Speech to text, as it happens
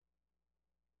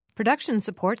Production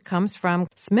support comes from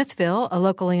Smithville, a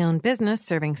locally owned business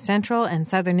serving central and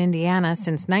southern Indiana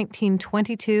since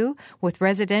 1922 with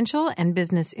residential and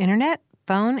business internet,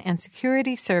 phone, and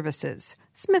security services.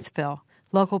 Smithville,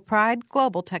 local pride,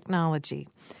 global technology.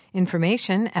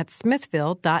 Information at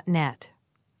smithville.net.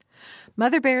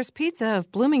 Mother Bear's Pizza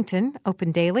of Bloomington,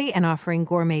 open daily and offering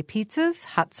gourmet pizzas,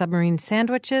 hot submarine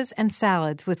sandwiches, and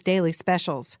salads with daily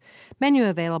specials. Menu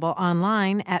available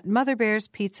online at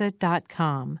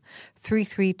motherbearspizza.com.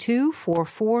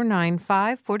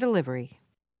 332-4495 for delivery.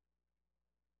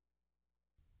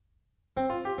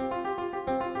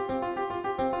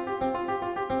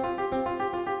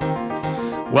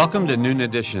 Welcome to Noon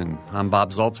Edition. I'm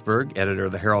Bob Zaltzberg, editor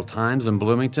of the Herald-Times in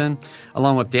Bloomington,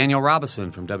 along with Daniel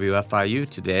Robison from WFIU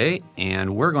today,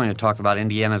 and we're going to talk about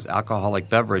Indiana's alcoholic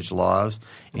beverage laws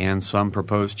and some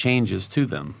proposed changes to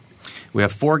them. We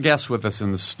have 4 guests with us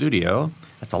in the studio.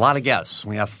 That's a lot of guests.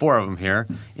 We have 4 of them here.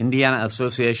 Indiana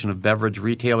Association of Beverage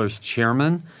Retailers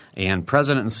Chairman and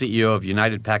President and CEO of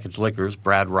United Packaged Liquors,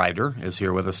 Brad Ryder, is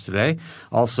here with us today.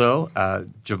 Also,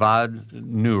 Javad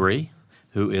Nouri,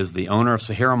 who is the owner of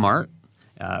Sahara Mart,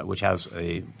 which has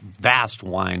a vast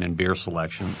wine and beer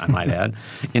selection, I might add.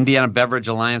 Indiana Beverage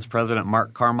Alliance President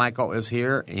Mark Carmichael is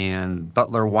here, and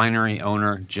Butler Winery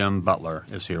owner Jim Butler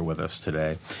is here with us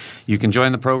today. You can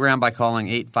join the program by calling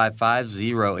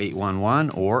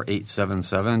 855-0811 or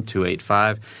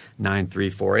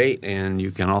 877-285-9348, and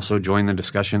you can also join the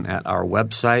discussion at our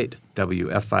website,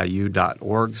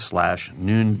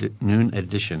 wfiu.org/noon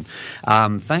edition.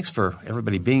 Thanks for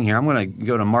everybody being here. I'm going to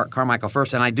go to Mark Carmichael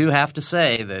first, and I do have to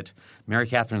say that Mary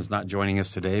Catherine's not joining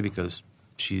us today because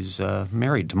she's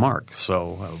married to Mark,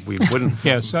 so we wouldn't.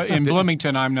 Yes, in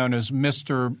Bloomington, I'm known as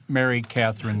Mr. Mary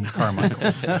Catherine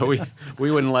Carmichael. So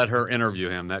we wouldn't let her interview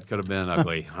him. That could have been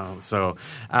ugly.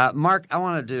 Mark, I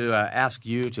wanted to ask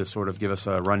you to sort of give us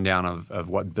a rundown of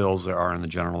what bills there are in the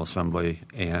General Assembly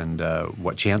and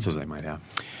what chances they might have.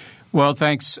 Well,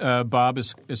 thanks, Bob.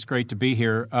 It's great to be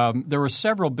here. There were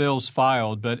several bills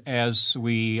filed, but as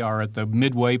we are at the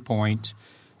midway point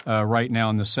right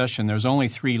now in the session, there's only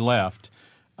 3 left.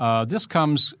 This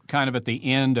comes kind of at the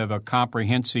end of a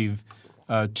comprehensive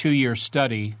 2-year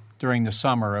study during the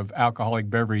summer of alcoholic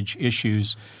beverage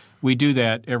issues. We do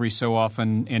that every so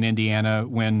often in Indiana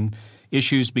when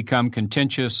issues become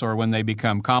contentious or when they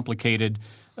become complicated.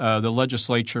 The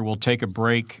legislature will take a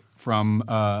break from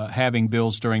having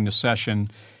bills during the session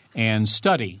and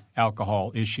study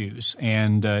alcohol issues,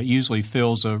 and usually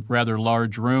fills a rather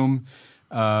large room,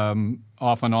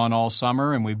 off and on all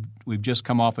summer, and we've just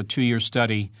come off a 2-year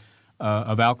study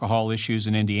of alcohol issues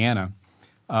in Indiana.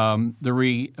 2 of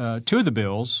the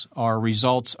bills are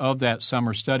results of that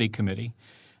summer study committee.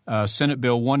 Senate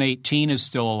Bill 118 is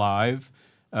still alive.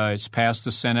 It's passed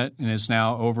the Senate and is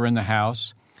now over in the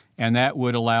House, and that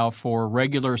would allow for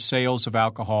regular sales of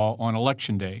alcohol on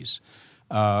election days.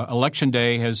 Election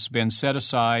Day has been set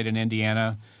aside in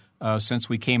Indiana since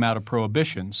we came out of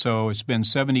Prohibition, so it's been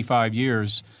 75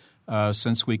 years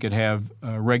since we could have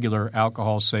regular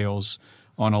alcohol sales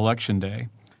on Election Day.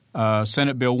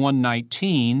 Senate Bill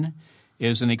 119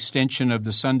 is an extension of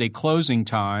the Sunday closing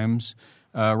times.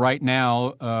 Right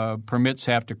now, permits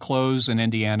have to close in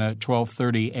Indiana at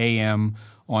 12:30 a.m.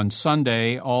 on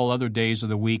Sunday. All other days of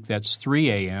the week, that's 3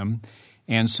 a.m.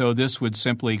 And so this would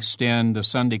simply extend the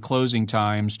Sunday closing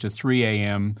times to 3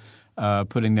 a.m.,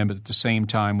 putting them at the same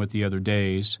time with the other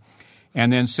days.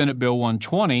 And then Senate Bill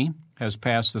 120 has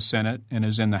passed the Senate and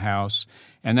is in the House,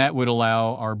 and that would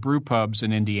allow our brew pubs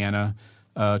in Indiana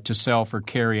to sell for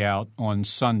carryout on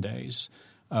Sundays.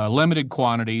 Limited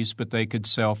quantities, but they could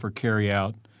sell for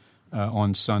carryout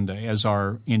on Sunday, as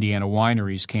our Indiana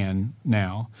wineries can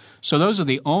now. So those are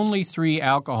the only 3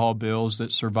 alcohol bills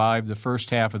that survived the first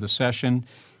half of the session.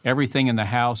 Everything in the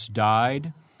House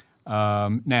died.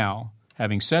 Now,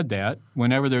 having said that,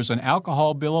 whenever there's an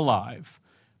alcohol bill alive,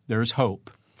 there's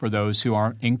hope for those who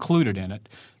aren't included in it.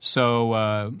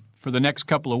 So for the next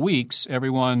couple of weeks,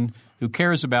 everyone who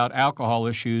cares about alcohol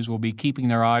issues will be keeping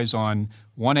their eyes on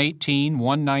 118,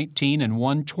 119, and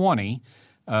 120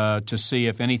 to see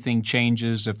if anything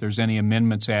changes, if there's any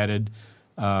amendments added.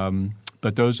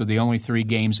 But those are the only 3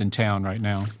 games in town right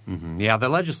now. Mm-hmm. Yeah, the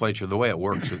legislature, the way it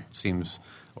works, it seems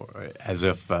as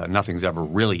if nothing's ever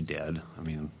really dead. I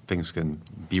mean, things can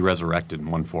be resurrected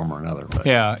in one form or another. But.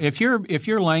 Yeah, if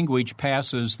your language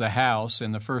passes the House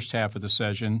in the first half of the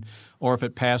session, or if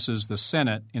it passes the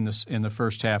Senate in the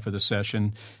first half of the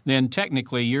session, then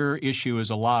technically your issue is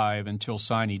alive until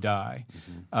sine die.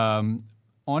 Mm-hmm.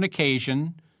 On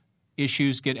occasion,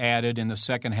 issues get added in the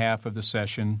second half of the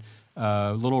session.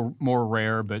 A little more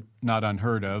rare, but not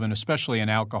unheard of, and especially in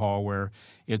alcohol where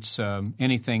it's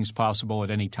anything's possible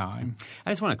at any time.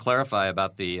 I just want to clarify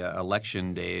about the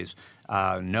election days.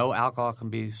 No alcohol can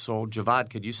be sold.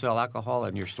 Javad, could you sell alcohol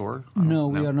in your store? No,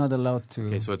 we are not allowed to.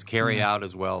 Okay, so it's carry out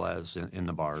as well as in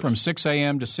the bars. From 6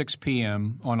 a.m. to 6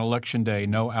 p.m. on Election Day,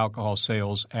 no alcohol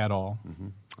sales at all.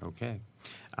 Mm-hmm. Okay.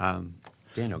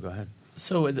 Daniel, go ahead.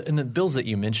 So in the bills that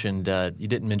you mentioned, you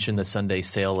didn't mention the Sunday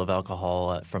sale of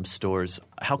alcohol from stores.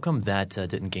 How come that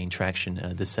didn't gain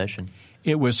traction this session?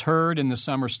 It was heard in the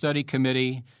Summer Study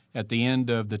Committee. At the end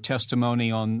of the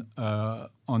testimony on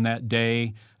that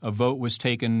day, a vote was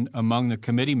taken among the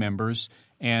committee members,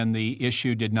 and the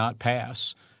issue did not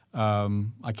pass.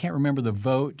 I can't remember the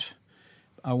vote.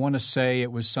 I want to say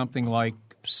it was something like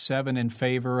 7 in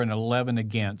favor and 11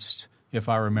 against, if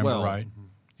I remember right.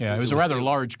 Yeah, it was a rather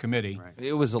large committee. Right.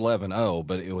 It was 11-0,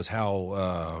 but it was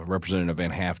how Representative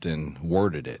Van Haften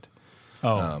worded it.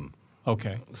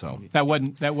 Okay. So that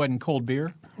wasn't cold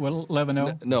beer.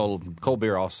 11-0. No, cold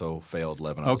beer also failed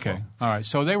 11-0. Okay. All right.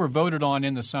 So they were voted on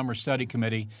in the Summer Study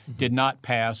Committee, did not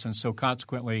pass, and so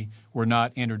consequently were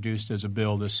not introduced as a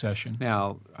bill this session.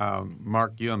 Now,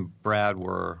 Mark, you and Brad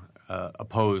were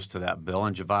opposed to that bill,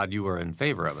 and Javad, you were in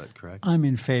favor of it, correct? I'm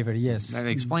in favor, yes. And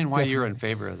explain why you're in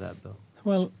favor of that bill.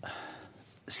 Well,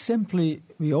 simply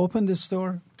we open the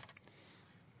store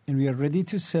and we are ready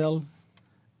to sell.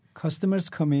 Customers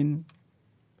come in,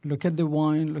 look at the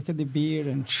wine, look at the beer,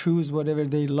 and choose whatever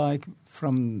they like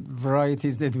from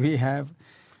varieties that we have.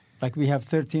 Like we have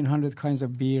 1,300 kinds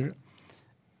of beer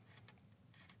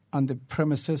on the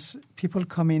premises. People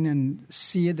come in and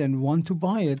see it and want to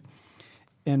buy it.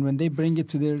 And when they bring it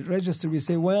to the register, we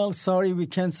say, well, sorry, we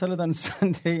can't sell it on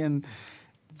Sunday. And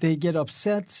they get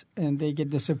upset and they get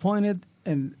disappointed.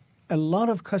 And a lot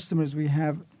of customers we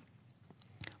have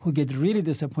who get really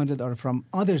disappointed are from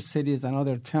other cities and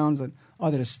other towns and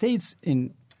other states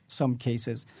in some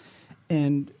cases.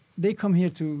 And they come here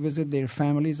to visit their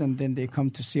families, and then they come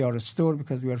to see our store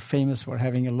because we are famous for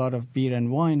having a lot of beer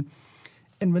and wine.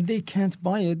 And when they can't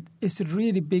buy it, it's a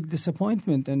really big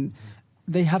disappointment. And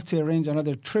they have to arrange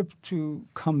another trip to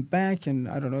come back, and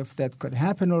I don't know if that could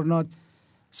happen or not.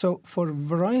 So for a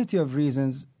variety of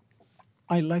reasons,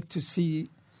 I like to see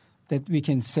that we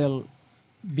can sell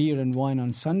beer and wine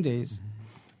on Sundays.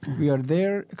 We are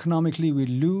there. Economically, we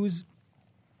lose.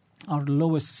 Our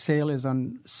lowest sale is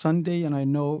on Sunday, and I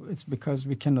know it's because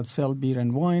we cannot sell beer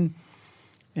and wine.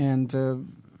 And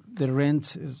the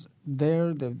rent is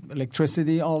there, the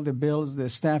electricity, all the bills, the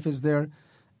staff is there.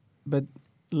 But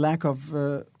lack of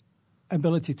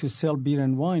ability to sell beer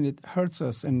and wine, it hurts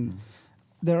us. And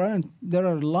there are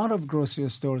a lot of grocery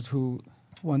stores who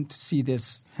want to see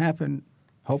this happen,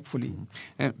 hopefully.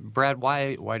 And Brad,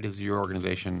 why does your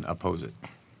organization oppose it?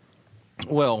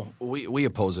 Well, we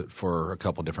oppose it for a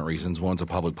couple of different reasons. One's a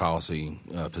public policy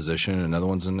position, and another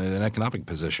one's an economic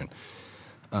position.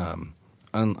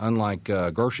 Unlike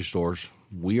grocery stores,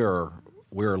 we are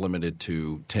limited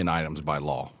to 10 items by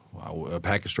law.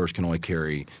 Package stores can only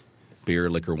carry beer,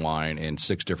 liquor, wine, and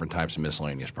 6 different types of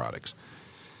miscellaneous products.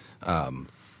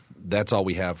 That's all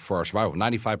we have for our survival.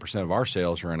 95% of our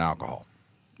sales are in alcohol.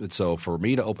 And so for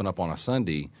me to open up on a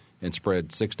Sunday and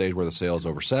spread 6 days worth of sales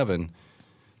over 7,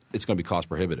 it's going to be cost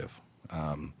prohibitive.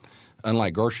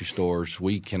 Unlike grocery stores,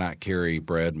 we cannot carry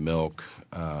bread, milk.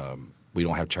 We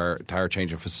don't have tire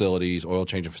changing facilities, oil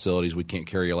changing facilities. We can't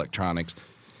carry electronics.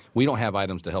 We don't have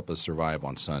items to help us survive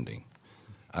on Sunday.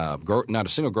 Not a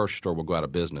single grocery store will go out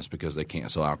of business because they can't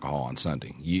sell alcohol on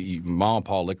Sunday. Mom and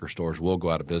pop liquor stores will go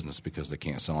out of business because they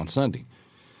can't sell on Sunday.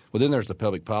 Well, then there's the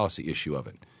public policy issue of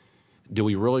it. Do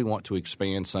we really want to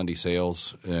expand Sunday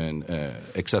sales and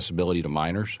accessibility to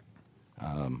minors?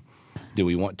 Do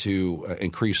we want to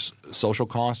increase social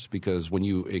costs? Because when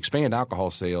you expand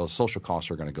alcohol sales, social costs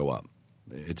are going to go up.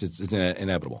 It's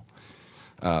inevitable.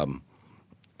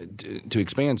 To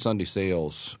expand Sunday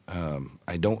sales,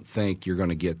 I don't think you're going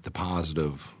to get the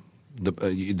positive.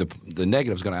 The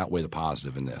negative is going to outweigh the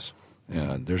positive in this.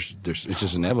 It's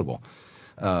just inevitable.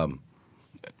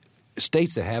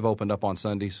 States that have opened up on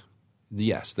Sundays,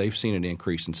 yes, they've seen an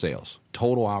increase in sales.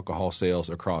 Total alcohol sales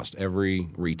across every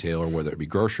retailer, whether it be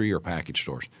grocery or package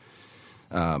stores.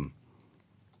 As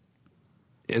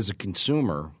a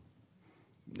consumer,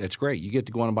 it's great. You get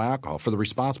to go on and buy alcohol for the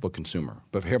responsible consumer.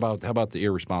 But how about the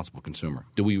irresponsible consumer?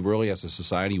 Do we really as a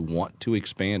society want to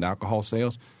expand alcohol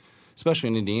sales? Especially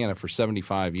in Indiana for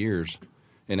 75 years.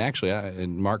 And actually,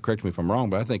 and Mark, correct me if I'm wrong,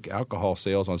 but I think alcohol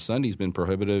sales on Sunday has been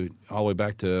prohibited all the way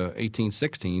back to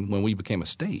 1816 when we became a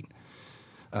state.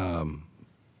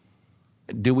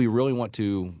 Do we really want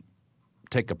to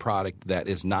take a product that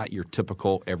is not your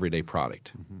typical everyday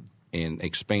product and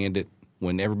expand it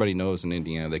when everybody knows in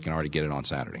Indiana they can already get it on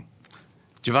Saturday.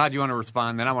 Javad, you want to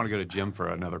respond? Then I want to go to Jim for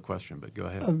another question, but go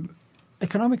ahead.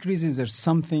 Economic reasons are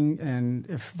something, and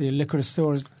if the liquor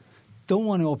stores don't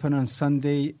want to open on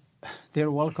Sunday,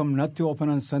 they're welcome not to open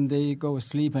on Sunday, go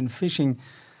sleep and fishing.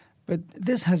 But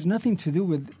this has nothing to do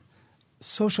with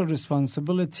social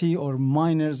responsibility or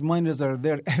minors. Minors are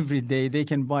there every day. They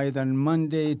can buy it on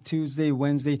Monday, Tuesday,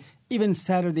 Wednesday, even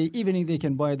Saturday evening they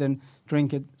can buy it and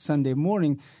drink it Sunday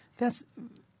morning. That's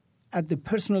at the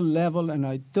personal level, and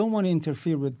I don't want to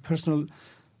interfere with personal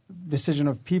decision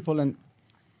of people. And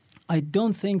I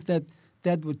don't think that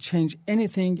would change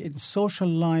anything in social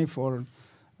life or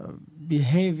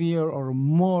behavior or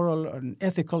moral or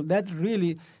ethical. That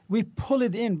really, we pull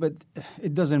it in, but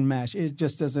it doesn't match. It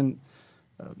just doesn't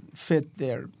fit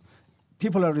there.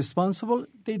 People are responsible.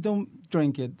 They don't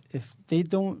drink it. If they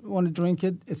don't want to drink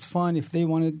it, it's fine. If they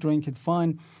want to drink it,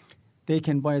 fine. They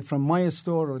can buy it from my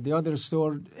store or the other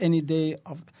store any day.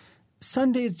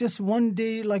 Sunday is just one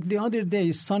day like the other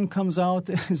day. Sun comes out,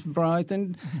 it's bright,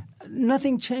 and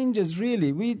nothing changes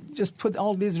really. We just put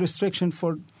all these restrictions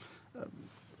for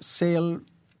sale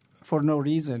for no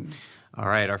reason. All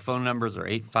right. Our phone numbers are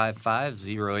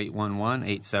 855-0811,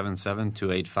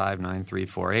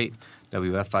 877-285-9348.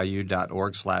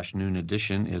 WFIU.org/Noon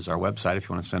Edition is our website if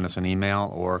you want to send us an email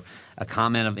or a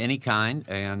comment of any kind.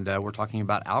 And we're talking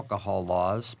about alcohol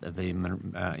laws, the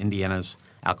Indiana's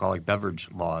alcoholic beverage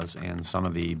laws, and some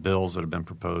of the bills that have been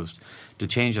proposed to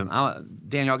change them.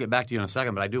 Daniel, I'll get back to you in a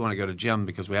second, but I do want to go to Jim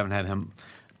because we haven't had him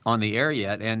on the air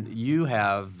yet. And you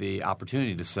have the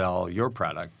opportunity to sell your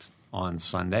product on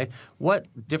Sunday. What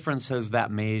difference has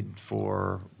that made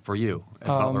for you at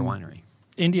Butler Winery?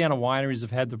 Indiana wineries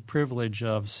have had the privilege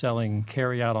of selling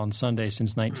carry-out on Sunday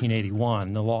since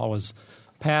 1981. The law was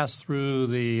passed through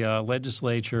the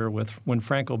legislature when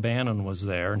Frank O'Bannon was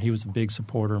there, and he was a big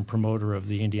supporter and promoter of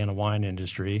the Indiana wine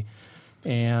industry.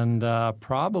 And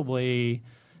probably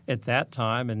at that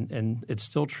time, and it's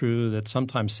still true, that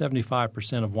sometimes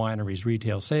 75% of wineries'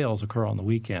 retail sales occur on the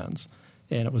weekends.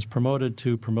 And it was promoted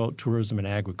to promote tourism and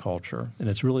agriculture. And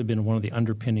it's really been one of the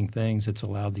underpinning things that's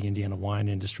allowed the Indiana wine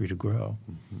industry to grow.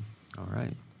 Mm-hmm. All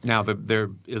right. Now, there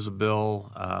is a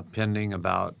bill pending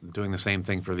about doing the same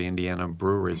thing for the Indiana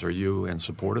breweries. Are you in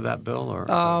support of that bill? Or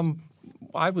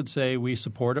I would say we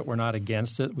support it. We're not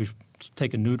against it. We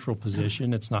take a neutral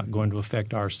position. It's not going to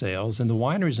affect our sales. And the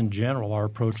wineries in general, our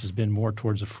approach has been more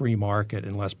towards a free market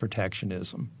and less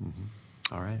protectionism. Mm-hmm.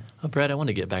 All right. Brad, I want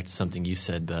to get back to something you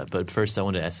said, but first I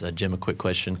want to ask Jim a quick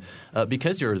question.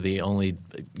 Because you're the only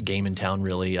game in town,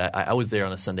 really, I was there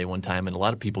on a Sunday one time, and a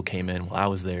lot of people came in while I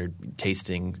was there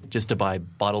tasting just to buy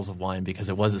bottles of wine because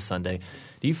it was a Sunday.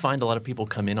 Do you find a lot of people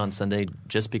come in on Sunday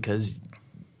just because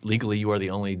legally you are the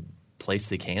only place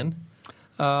they can?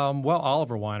 Well,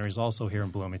 Oliver Winery is also here in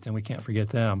Bloomington. We can't forget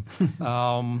them.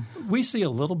 We see a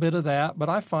little bit of that, but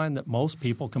I find that most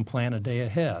people can plan a day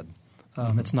ahead.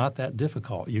 It's not that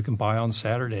difficult. You can buy on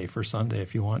Saturday for Sunday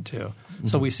if you want to. Mm-hmm.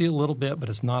 So we see a little bit, but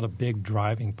it's not a big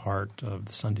driving part of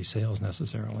the Sunday sales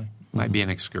necessarily. Might be an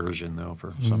excursion, though,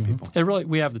 for some people.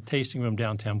 We have the tasting room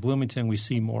downtown Bloomington. We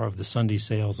see more of the Sunday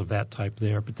sales of that type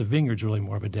there, but the vineyard's really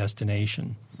more of a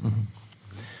destination. Mm-hmm.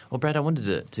 Well, Brad, I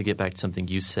wanted to get back to something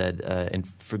you said, and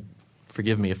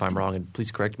forgive me if I'm wrong, and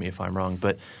please correct me if I'm wrong,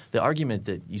 but the argument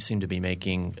that you seem to be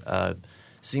making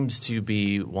seems to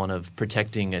be one of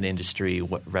protecting an industry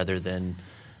rather than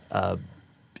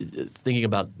thinking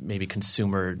about maybe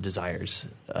consumer desires.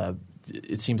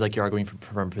 It seems like you're arguing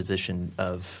from a position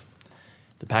of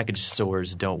the package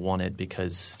stores don't want it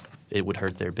because it would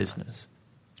hurt their business.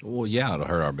 Well, yeah, it'll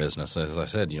hurt our business. As I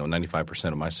said,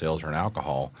 95% of my sales are in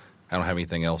alcohol. I don't have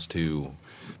anything else to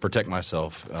protect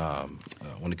myself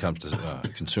when it comes to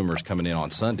consumers coming in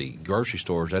on Sunday. Grocery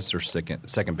stores, that's their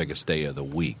second biggest day of the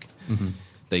week. Mm-hmm.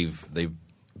 They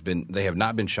have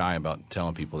not been shy about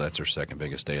telling people that's their second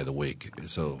biggest day of the week.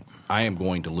 So I am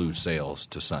going to lose sales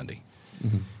to Sunday.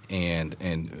 Mm-hmm.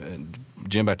 And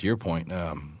Jim, back to your point,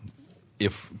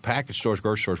 if package stores,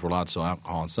 grocery stores were allowed to sell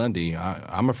alcohol on Sunday,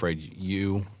 I'm afraid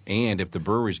you and if the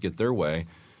breweries get their way,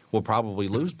 will probably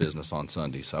lose business on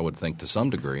Sundays, I would think, to some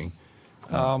degree.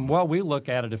 Well, we look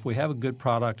at it. If we have a good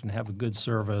product and have a good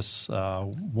service,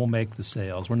 we'll make the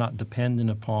sales. We're not dependent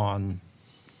upon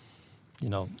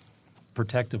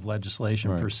protective legislation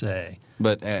per se.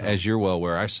 But as you're well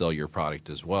aware, I sell your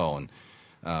product as well. And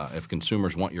if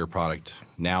consumers want your product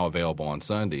now available on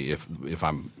Sunday, if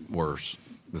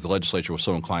the legislature was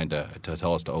so inclined to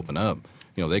tell us to open up,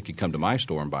 they could come to my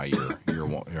store and buy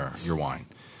your wine.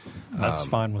 That's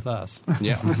fine with us.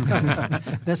 Yeah.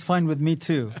 That's fine with me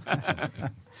too.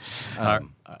 Go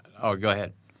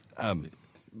ahead.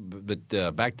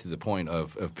 But back to the point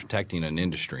of protecting an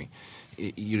industry,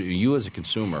 you as a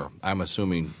consumer, I'm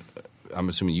assuming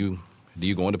you do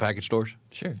you go into package stores?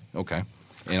 Sure. Okay,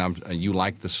 and you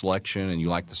like the selection and you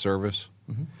like the service.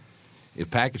 Mm-hmm. If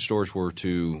package stores were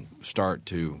to start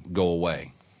to go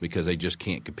away because they just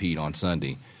can't compete on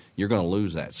Sunday, you're going to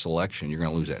lose that selection. You're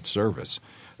going to lose that service.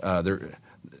 You're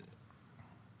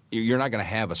not going to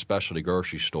have a specialty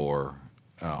grocery store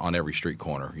on every street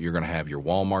corner. You're going to have your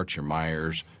Walmarts, your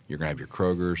Meijers, you're going to have your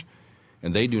Krogers,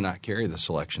 and they do not carry the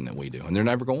selection that we do, and they're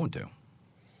never going to.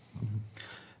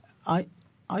 I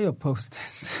oppose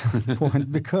this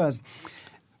point because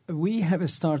we have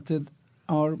started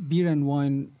our beer and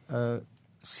wine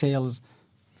sales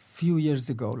few years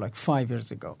ago, like 5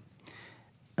 years ago.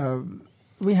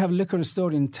 We have liquor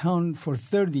store in town for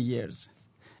 30 years.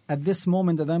 At this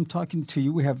moment that I'm talking to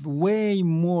you, we have way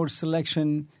more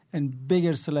selection and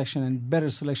bigger selection and better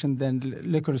selection than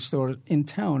liquor store in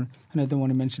town, and I don't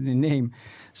want to mention the name.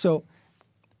 So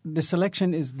the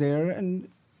selection is there, and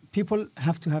people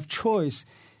have to have choice,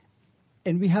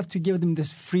 and we have to give them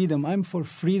this freedom. I'm for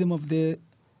freedom of the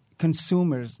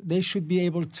consumers. They should be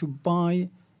able to buy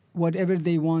whatever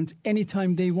they want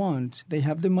anytime they want. They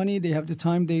have the money, they have the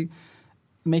time, they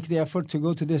make the effort to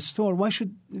go to the store. Why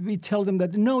should we tell them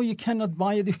that, no, you cannot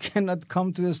buy it, you cannot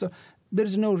come to the store?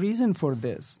 There's no reason for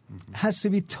this. It has to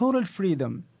be total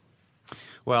freedom.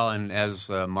 Well, and as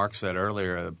Mark said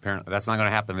earlier, apparently that's not going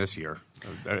to happen this year.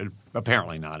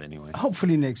 Apparently not, anyway.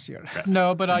 Hopefully next year.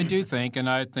 No, but I do think, and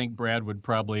I think Brad would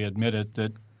probably admit it,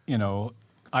 that,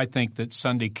 I think that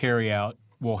Sunday carryout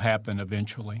will happen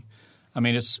eventually. I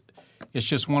mean, it's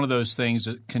just one of those things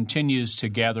that continues to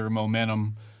gather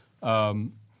momentum.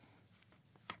 Mr.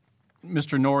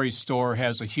 Norrie's store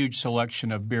has a huge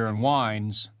selection of beer and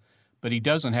wines, but he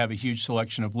doesn't have a huge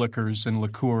selection of liquors and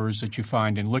liqueurs that you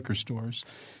find in liquor stores.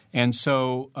 And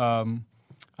so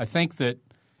I think that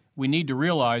we need to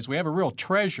realize we have a real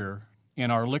treasure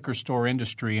in our liquor store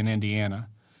industry in Indiana.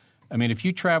 I mean, if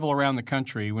you travel around the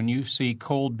country, when you see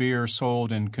cold beer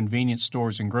sold in convenience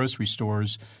stores and grocery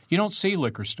stores, you don't see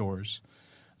liquor stores.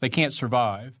 They can't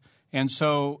survive. And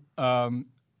so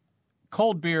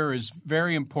cold beer is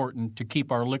very important to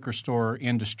keep our liquor store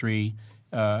industry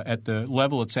at the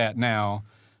level it's at now.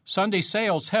 Sunday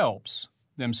sales helps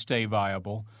them stay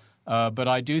viable, but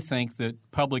I do think that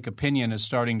public opinion is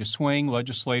starting to swing.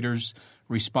 Legislators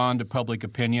respond to public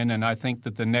opinion, and I think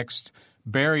that the next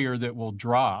barrier that will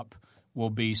drop will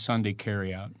be Sunday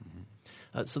carryout.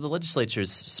 So the legislature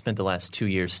has spent the last 2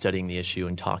 years studying the issue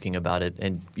and talking about it,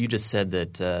 and you just said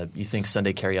that you think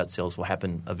Sunday carryout sales will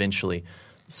happen eventually.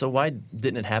 So why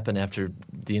didn't it happen after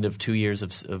the end of 2 years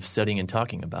of studying and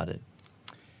talking about it?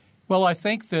 Well, I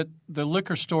think that the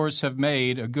liquor stores have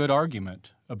made a good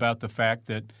argument about the fact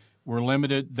that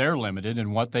they're limited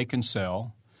in what they can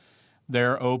sell.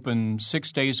 They're open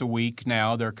 6 days a week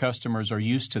now. Their customers are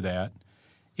used to that.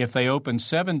 If they open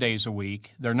 7 days a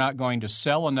week, they're not going to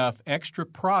sell enough extra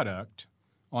product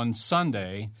on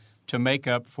Sunday to make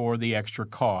up for the extra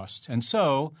cost. And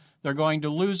so they're going to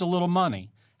lose a little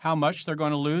money. How much they're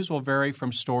going to lose will vary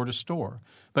from store to store.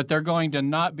 But they're going to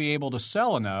not be able to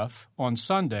sell enough on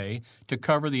Sunday to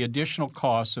cover the additional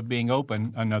costs of being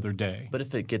open another day. But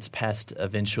if it gets passed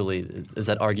eventually, is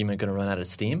that argument going to run out of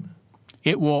steam?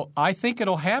 It will. I think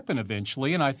it'll happen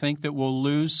eventually, and I think that we'll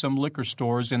lose some liquor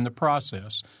stores in the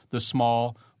process, the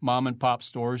small mom-and-pop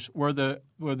stores where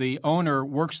the owner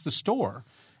works the store,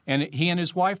 and he and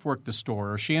his wife work the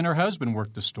store, or she and her husband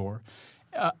work the store.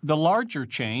 The larger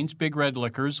chains, Big Red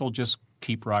Liquors, will just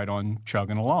keep right on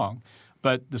chugging along.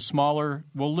 But the smaller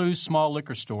 – we'll lose small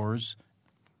liquor stores,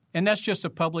 and that's just a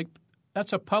public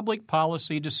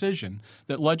policy decision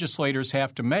that legislators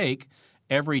have to make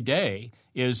every day,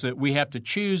 is that we have to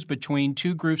choose between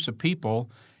two groups of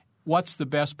people. What's the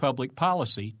best public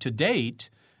policy? To date,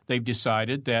 they've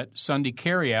decided that Sunday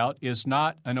carryout is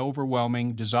not an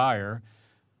overwhelming desire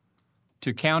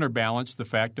to counterbalance the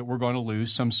fact that we're going to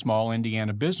lose some small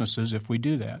Indiana businesses if we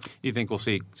do that. Do you think we'll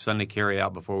see Sunday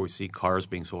carryout before we see cars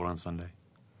being sold on Sunday?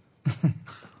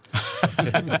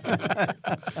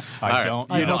 I don't.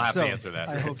 You don't have to answer that.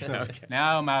 I hope so. Okay.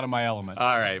 Now I'm out of my element.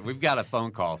 All right. We've got a phone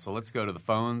call, so let's go to the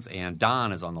phones. And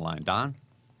Don is on the line. Don?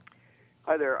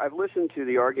 Hi there. I've listened to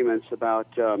the arguments about,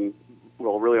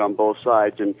 really on both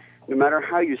sides, and no matter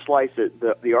how you slice it,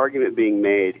 the argument being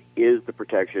made is the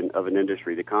protection of an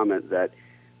industry. The comment that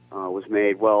was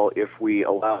made, well, if we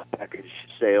allow package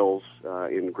sales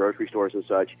in grocery stores and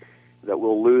such, that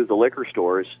we'll lose the liquor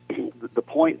stores. The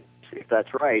point, if that's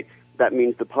right, that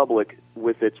means the public,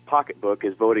 with its pocketbook,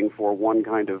 is voting for one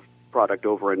kind of product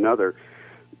over another.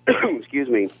 Excuse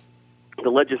me. The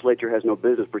legislature has no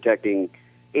business protecting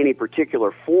any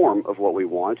particular form of what we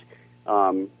want.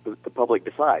 The public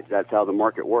decides. That's how the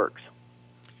market works.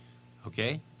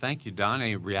 Okay. Thank you, Don.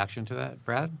 Any reaction to that,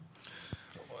 Brad?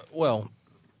 Well,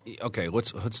 okay,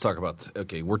 let's talk about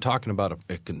we're talking about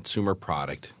a consumer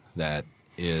product that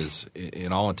is,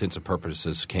 in all intents and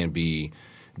purposes, can be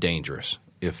dangerous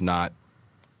if not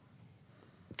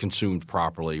consumed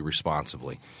properly,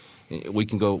 responsibly. We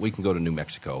can go to New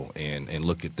Mexico and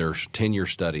look at their 10-year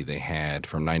study they had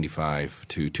from 95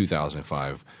 to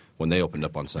 2005 when they opened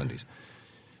up on Sundays.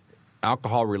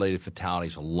 Alcohol-related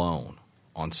fatalities alone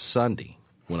on Sunday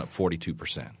went up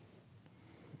 42%.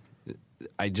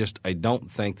 I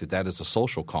don't think that is a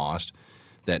social cost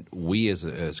that we as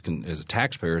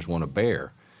taxpayers want to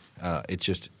bear. It's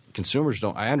just consumers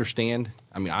don't. I understand.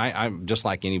 I mean, I'm just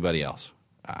like anybody else.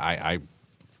 I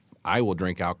will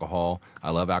drink alcohol.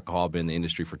 I love alcohol. I've been in the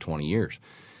industry for 20 years.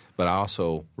 But I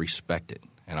also respect it,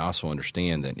 and I also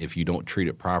understand that if you don't treat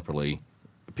it properly,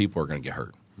 people are going to get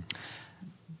hurt.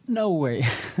 No way.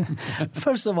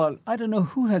 First of all, I don't know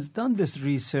who has done this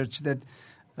research that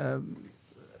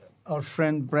our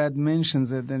friend Brad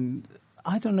mentions it, and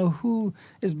I don't know who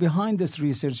is behind this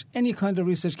research. Any kind of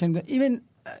research can be, even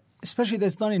especially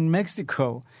that's done in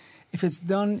Mexico. If it's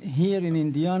done here in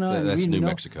Indiana, that's New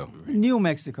Mexico. New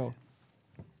Mexico.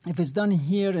 If it's done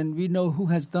here and we know who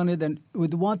has done it and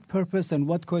with what purpose and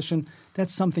what question,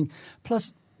 that's something.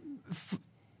 Plus,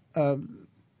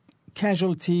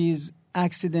 casualties,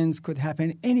 accidents could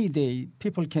happen any day.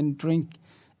 People can drink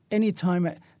any time.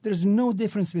 There's no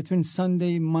difference between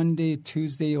Sunday, Monday,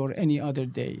 Tuesday, or any other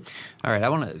day. All right, I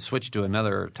want to switch to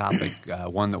another topic,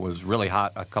 one that was really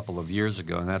hot a couple of years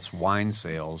ago, and that's wine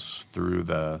sales through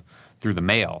the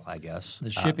mail, I guess.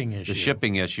 The shipping issue. The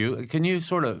shipping issue. Can you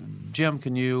Jim,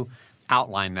 can you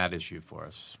outline that issue for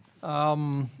us?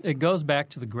 It goes back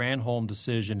to the Granholm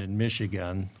decision in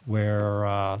Michigan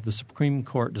where the Supreme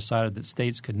Court decided that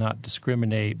states could not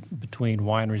discriminate between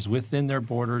wineries within their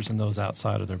borders and those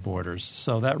outside of their borders.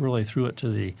 So that really threw it to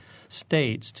the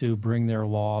states to bring their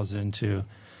laws into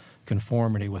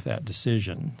conformity with that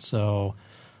decision. So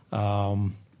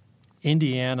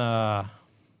Indiana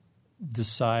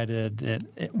decided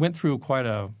it went through quite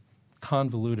a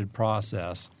convoluted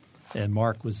process, and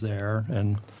Mark was there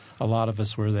and a lot of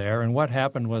us were there. And what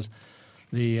happened was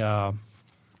the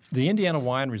Indiana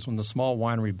wineries, when the small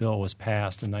winery bill was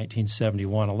passed in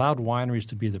 1971, allowed wineries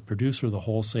to be the producer, the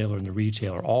wholesaler, and the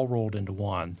retailer all rolled into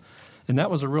one. And that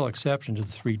was a real exception to the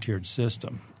three-tiered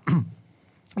system.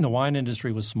 The wine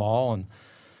industry was small and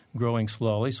growing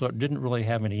slowly, so it didn't really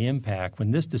have any impact. When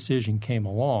this decision came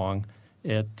along,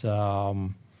 it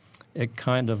kind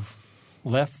of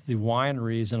left the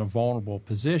wineries in a vulnerable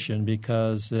position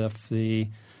because if the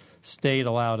state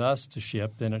allowed us to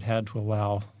ship, then it had to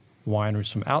allow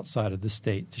wineries from outside of the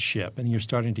state to ship. And you're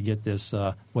starting to get this,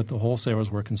 what the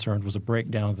wholesalers were concerned was a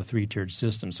breakdown of the three-tiered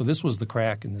system. So this was the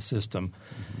crack in the system.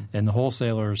 Mm-hmm. And the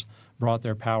wholesalers brought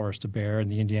their powers to bear,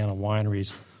 and the Indiana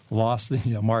wineries lost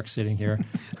Mark's sitting here.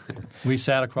 We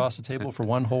sat across the table for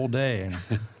one whole day and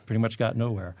pretty much got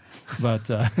nowhere. But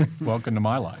welcome to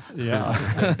my life.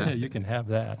 Yeah, you can have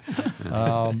that.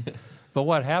 But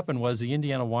what happened was the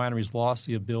Indiana wineries lost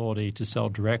the ability to sell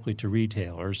directly to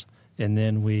retailers, and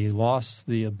then we lost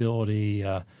the ability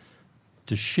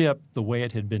to ship the way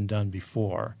it had been done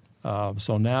before.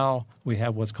 So now we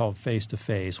have what's called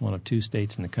face-to-face, one of two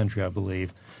states in the country, I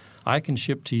believe. I can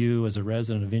ship to you as a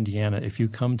resident of Indiana if you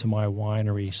come to my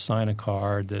winery, sign a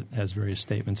card that has various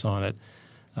statements on it.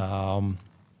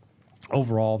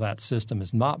 Overall, that system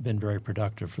has not been very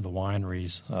productive for the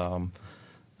wineries.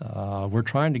 We're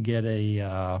trying to get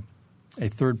a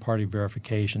third-party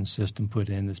verification system put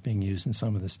in that's being used in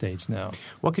some of the states now.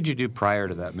 What could you do prior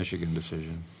to that Michigan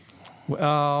decision?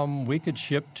 We could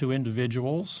ship to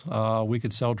individuals. We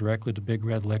could sell directly to Big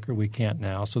Red Liquor. We can't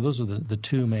now. So those are the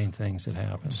two main things that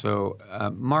happen. So,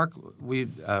 Mark,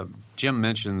 Jim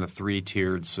mentioned the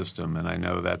three-tiered system, and I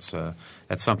know that's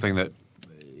something that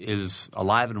is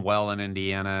alive and well in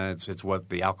Indiana. It's what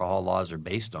the alcohol laws are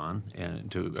based on,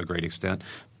 and to a great extent.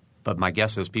 But my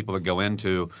guess is people that go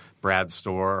into Brad's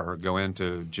store or go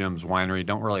into Jim's winery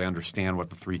don't really understand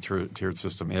what the three-tiered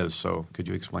system is. So could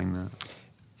you explain that?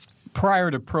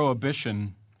 Prior to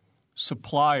Prohibition,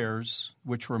 suppliers,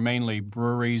 which were mainly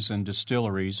breweries and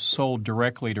distilleries, sold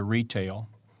directly to retail.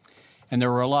 And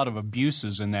there were a lot of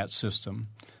abuses in that system.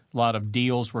 A lot of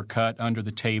deals were cut under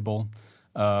the table.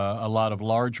 A lot of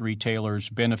large retailers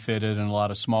benefited and a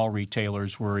lot of small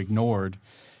retailers were ignored.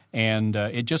 And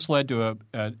it just led to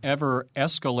an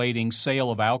ever-escalating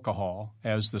sale of alcohol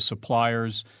as the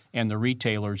suppliers and the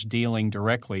retailers dealing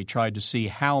directly tried to see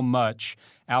how much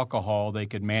alcohol they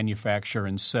could manufacture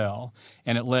and sell.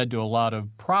 And it led to a lot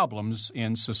of problems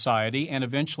in society and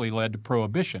eventually led to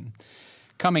Prohibition.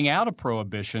 Coming out of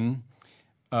Prohibition,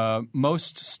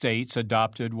 most states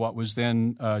adopted what was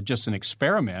then just an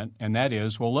experiment, and that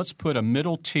is, well, let's put a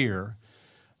middle tier,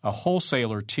 a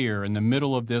wholesaler tier in the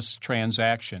middle of this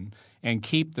transaction and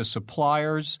keep the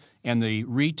suppliers and the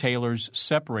retailers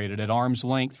separated at arm's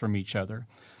length from each other.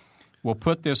 We'll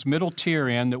put this middle tier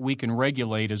in that we can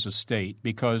regulate as a state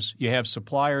because you have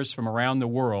suppliers from around the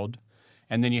world,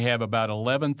 and then you have about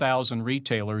 11,000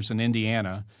 retailers in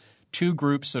Indiana, two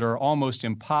groups that are almost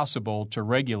impossible to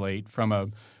regulate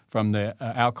from the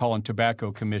Alcohol and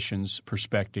Tobacco Commission's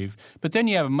perspective. But then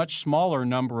you have a much smaller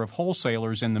number of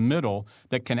wholesalers in the middle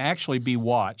that can actually be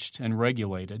watched and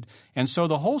regulated. And so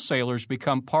the wholesalers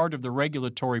become part of the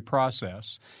regulatory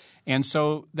process. And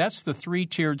so that's the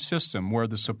three-tiered system where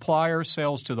the supplier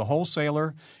sells to the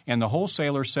wholesaler and the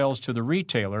wholesaler sells to the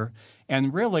retailer.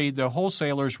 And really the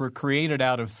wholesalers were created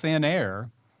out of thin air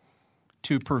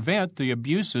to prevent the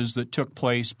abuses that took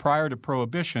place prior to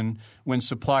Prohibition when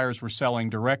suppliers were selling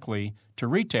directly to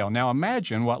retail. Now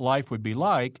imagine what life would be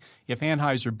like if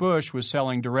Anheuser-Busch was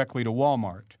selling directly to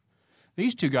Walmart.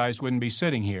 These two guys wouldn't be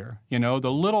sitting here. You know,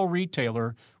 the little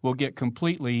retailer will get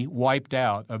completely wiped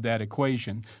out of that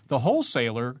equation. The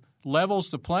wholesaler levels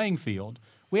the playing field.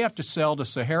 We have to sell to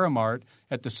Sahara Mart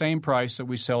at the same price that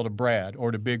we sell to Brad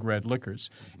or to Big Red Liquors.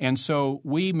 And so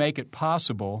we make it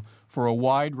possible for a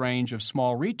wide range of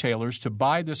small retailers to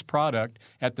buy this product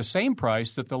at the same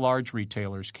price that the large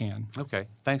retailers can. Okay.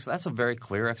 Thanks. That's a very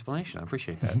clear explanation. I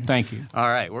appreciate that. Thank you. All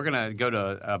right. We're going to go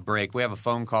to a break. We have a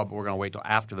phone call, but we're going to wait till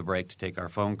after the break to take our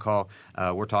phone call.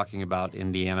 We're talking about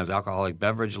Indiana's alcoholic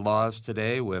beverage laws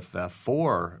today with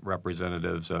 4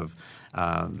 representatives of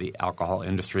the alcohol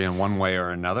industry in one way or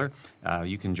another.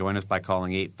 You can join us by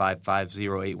calling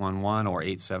 855-0811 or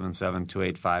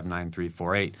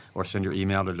 877-285-9348 or send your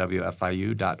email to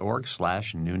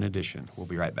wfiu.org/noon edition. We'll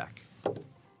be right back.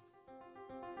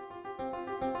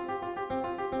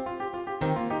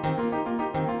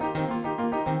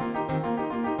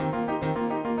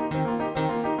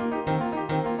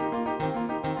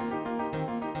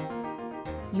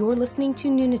 You're listening to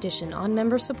Noon Edition on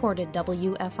member-supported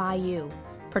WFIU.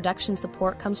 Production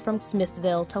support comes from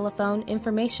Smithville. Telephone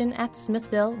information at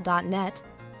smithville.net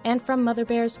and from Mother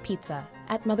Bear's Pizza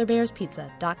at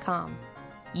motherbearspizza.com.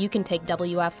 You can take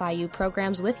WFIU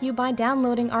programs with you by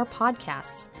downloading our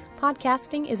podcasts.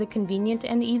 Podcasting is a convenient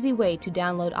and easy way to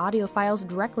download audio files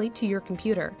directly to your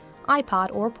computer,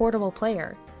 iPod, or portable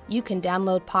player. You can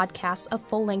download podcasts of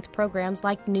full-length programs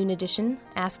like Noon Edition,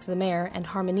 Ask the Mayor, and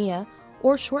Harmonia,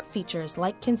 or short features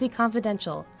like Kinsey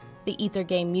Confidential, the Ether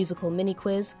Game musical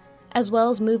mini-quiz, as well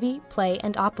as movie, play,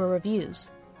 and opera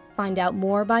reviews. Find out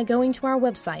more by going to our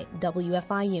website,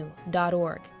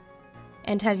 wfiu.org.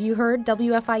 And have you heard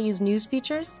WFIU's news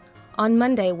features? On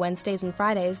Monday, Wednesdays, and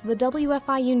Fridays, the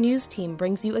WFIU News Team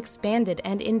brings you expanded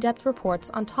and in-depth reports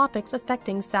on topics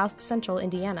affecting South Central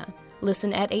Indiana.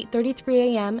 Listen at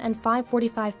 8:33 a.m. and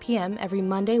 5:45 p.m. every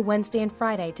Monday, Wednesday, and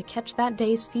Friday to catch that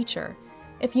day's feature.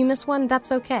 If you miss one,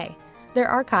 that's okay. They're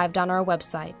archived on our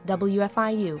website,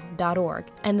 wfiu.org,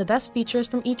 and the best features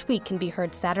from each week can be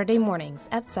heard Saturday mornings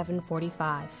at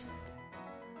 7:45.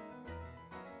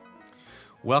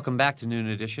 Welcome back to Noon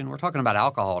Edition. We're talking about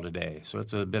alcohol today, so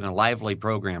it's been a lively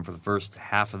program for the first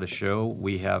half of the show.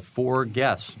 We have 4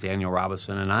 guests, Daniel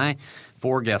Robison and I,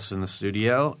 4 guests in the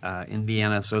studio.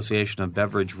 Indiana Association of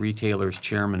Beverage Retailers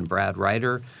Chairman Brad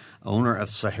Ryder, owner of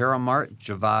Sahara Mart,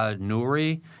 Javad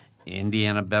Nouri,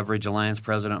 Indiana Beverage Alliance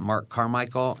President Mark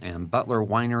Carmichael, and Butler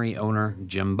Winery owner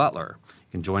Jim Butler.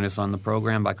 You can join us on the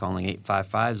program by calling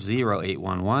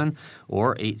 855-0811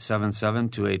 or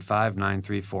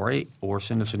 877-285-9348 or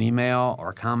send us an email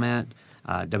or comment,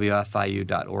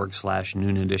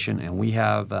 wfiu.org/noon edition. And we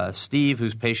have Steve,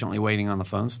 who's patiently waiting on the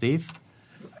phone. Steve?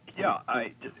 Yeah,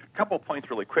 just a couple of points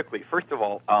really quickly. First of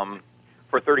all,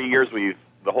 for 30 years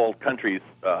the whole country's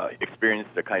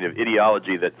experienced a kind of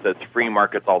ideology that says free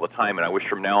markets all the time, and I wish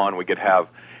from now on we could have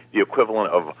the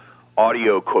equivalent of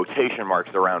audio quotation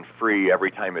marks around free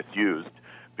every time it's used,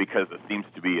 because it seems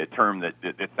to be a term that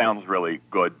it sounds really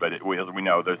good, but as we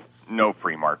know, there's no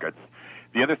free markets.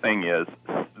 The other thing is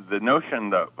the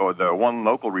notion that, or the one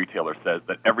local retailer says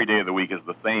that every day of the week is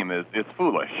the same is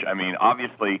foolish. I mean,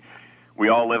 obviously, we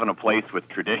all live in a place with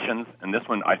traditions, and this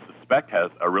one, I suspect,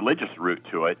 has a religious root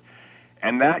to it.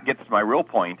 And that gets to my real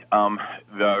point.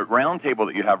 The round table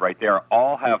that you have right there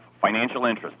all have financial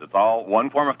interests. It's all one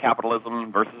form of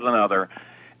capitalism versus another.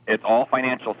 It's all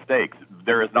financial stakes.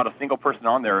 There is not a single person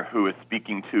on there who is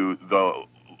speaking to the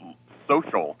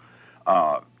social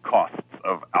costs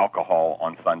of alcohol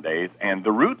on Sundays and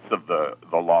the roots of the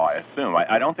law, I assume.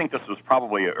 I don't think this was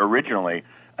probably originally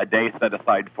a day set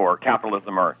aside for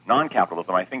capitalism or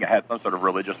non-capitalism. I think it had some sort of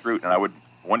religious root, and I would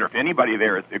wonder if anybody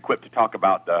there is equipped to talk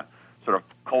about the sort of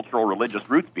cultural religious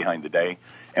roots behind the day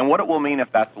and what it will mean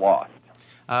if that's lost.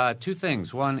 Two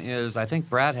things. One is I think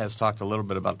Brad has talked a little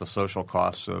bit about the social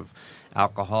costs of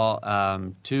alcohol.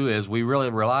 Two is we really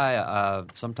rely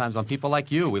sometimes on people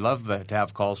like you. We love to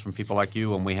have calls from people like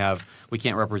you, and we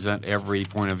can't represent every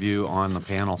point of view on the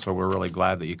panel, so we're really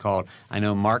glad that you called. I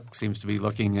know Mark seems to be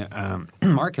looking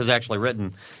Mark has actually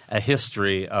written a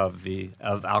history of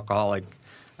alcohol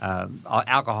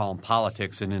and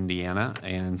politics in Indiana,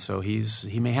 and so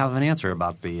he may have an answer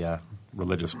about the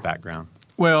religious background.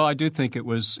 Well, I do think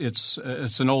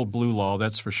it's an old blue law,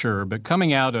 that's for sure. But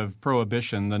coming out of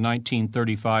Prohibition, the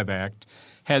 1935 Act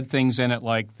had things in it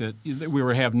like that we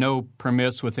would have no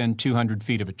permits within 200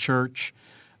 feet of a church.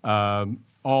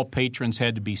 All patrons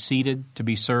had to be seated to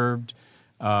be served.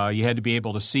 You had to be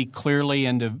able to see clearly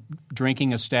into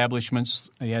drinking establishments.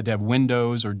 You had to have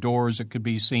windows or doors that could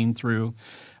be seen through.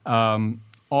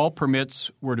 All permits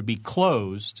were to be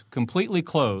closed, completely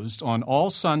closed, on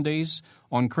all Sundays,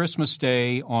 on Christmas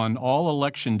Day, on all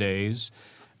election days.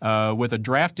 With a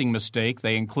drafting mistake,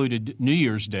 they included New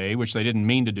Year's Day, which they didn't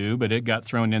mean to do, but it got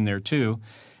thrown in there too.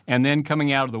 And then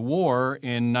coming out of the war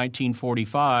in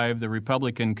 1945, the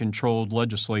Republican-controlled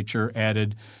legislature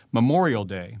added Memorial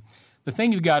Day. The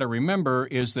thing you've got to remember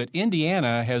is that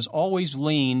Indiana has always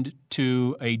leaned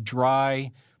to a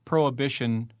dry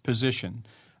prohibition position.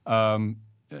 In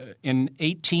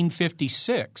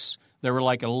 1856, there were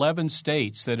like 11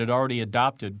 states that had already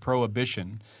adopted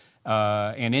prohibition,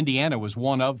 and Indiana was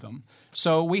one of them.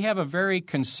 So we have a very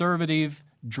conservative,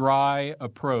 dry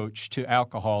approach to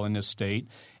alcohol in this state,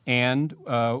 and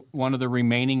one of the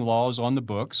remaining laws on the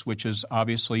books, which is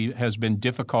obviously has been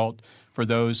difficult for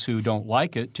those who don't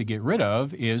like it to get rid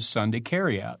of, is Sunday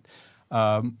carryout.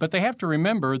 But they have to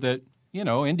remember that,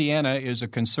 Indiana is a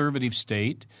conservative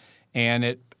state, and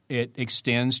it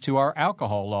extends to our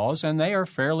alcohol laws, and they are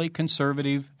fairly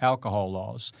conservative alcohol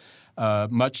laws,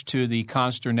 much to the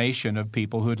consternation of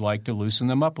people who'd like to loosen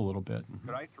them up a little bit.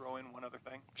 Could I throw in one other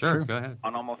thing? Sure. Go ahead.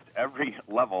 On almost every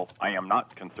level, I am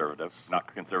not conservative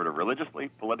religiously,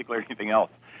 politically, or anything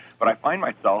else. But I find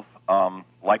myself,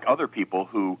 like other people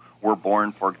who were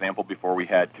born, for example, before we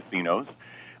had casinos.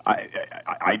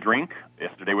 I drink.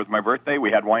 Yesterday was my birthday.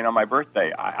 We had wine on my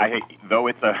birthday. Though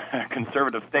it's a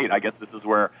conservative state, I guess this is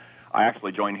where I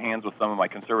actually join hands with some of my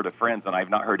conservative friends, and I've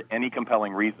not heard any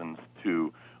compelling reasons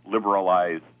to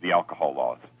liberalize the alcohol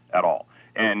laws at all.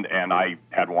 And I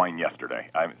had wine yesterday.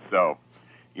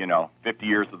 50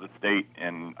 years of the state,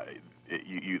 and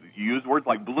you use words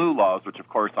like blue laws, which of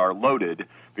course are loaded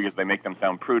because they make them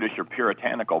sound prudish or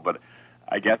puritanical, but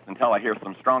I guess until I hear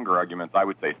some stronger arguments, I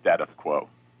would say status quo.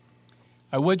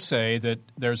 I would say that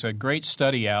there's a great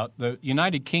study out. The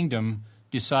United Kingdom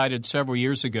decided several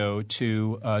years ago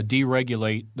to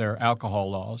deregulate their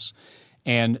alcohol laws,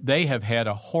 and they have had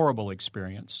a horrible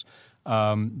experience.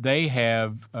 They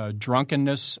have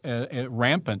drunkenness,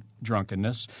 rampant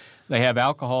drunkenness. They have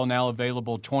alcohol now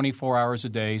available 24 hours a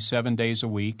day, 7 days a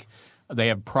week. They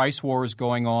have price wars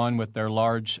going on with their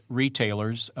large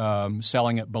retailers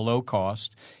selling it below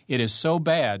cost. It is so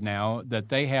bad now that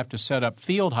they have to set up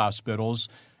field hospitals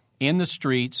in the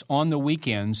streets on the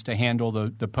weekends to handle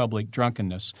the public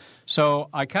drunkenness. So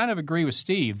I kind of agree with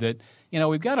Steve that,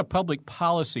 we've got a public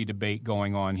policy debate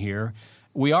going on here.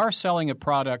 We are selling a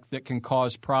product that can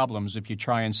cause problems if you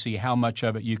try and see how much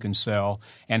of it you can sell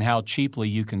and how cheaply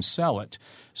you can sell it.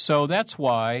 So that's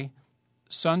why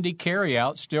Sunday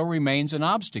carryout still remains an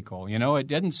obstacle. It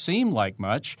didn't seem like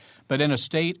much, but in a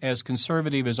state as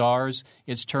conservative as ours,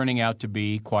 it's turning out to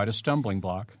be quite a stumbling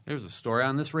block. There's a story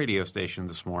on this radio station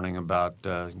this morning about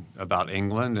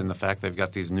England and the fact they've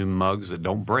got these new mugs that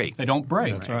don't break. They don't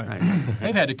break. That's right.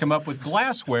 They've had to come up with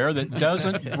glassware that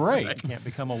doesn't break. It can't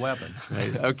become a weapon.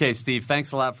 Okay, Steve,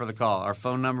 thanks a lot for the call. Our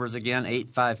phone number is again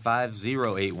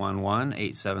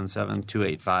 855-0811,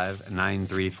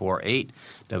 877-285-9348.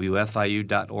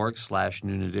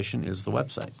 WFIU.org/Noon Edition is the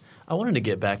website. I wanted to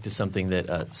get back to something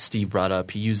that Steve brought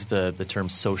up. He used the term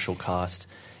social cost.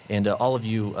 And all of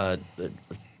you,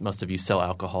 most of you sell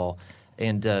alcohol.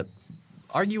 And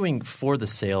arguing for the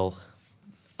sale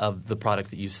of the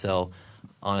product that you sell,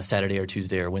 on a Saturday or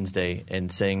Tuesday or Wednesday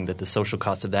and saying that the social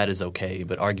cost of that is okay,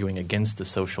 but arguing against the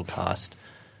social cost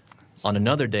on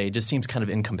another day just seems kind of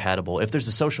incompatible. If there's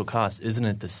a social cost, isn't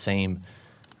it the same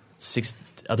 6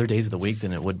 other days of the week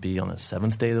than it would be on the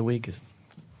 7th day of the week?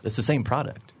 It's the same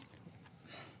product.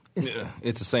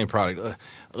 It's the same product.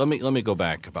 Let me go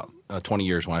back about 20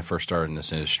 years when I first started in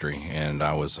this industry, and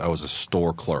I was a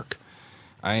store clerk.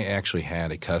 I actually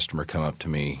had a customer come up to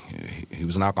me. He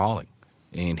was an alcoholic,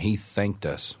 and he thanked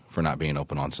us for not being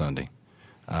open on Sunday.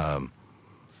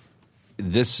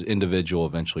 This individual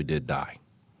eventually did die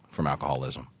from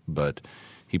alcoholism, but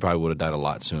he probably would have died a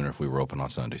lot sooner if we were open on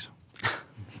Sundays.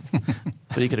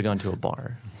 But he could have gone to a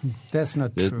bar. That's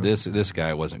not true. This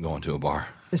guy wasn't going to a bar.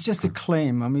 It's just a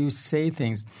claim. I mean, you say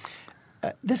things.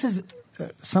 This is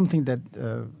something that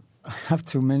I have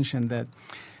to mention, that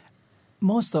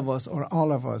most of us or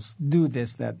all of us do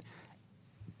this, that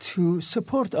to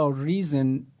support our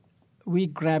reason, we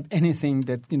grab anything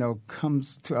that,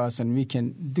 comes to us, and we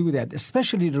can do that,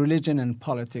 especially religion and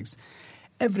politics.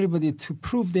 Everybody, to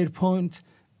prove their point,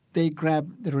 they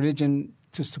grab the religion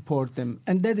to support them,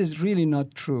 and that is really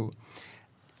not true.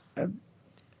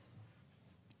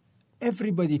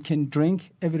 Everybody can drink.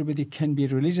 Everybody can be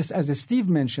religious. As Steve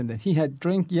mentioned, that he had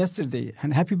drink yesterday,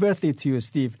 and happy birthday to you,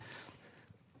 Steve.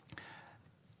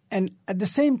 And at the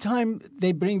same time,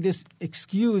 they bring this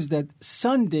excuse that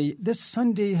this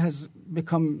Sunday has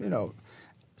become,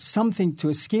 something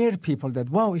to scare people, that,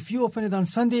 wow, if you open it on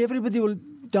Sunday, everybody will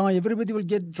die, everybody will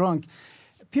get drunk.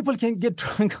 People can get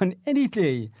drunk on any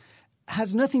day.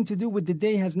 Has nothing to do with the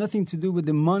day, has nothing to do with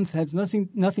the month, has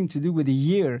nothing to do with the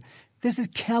year. This is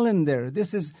calendar.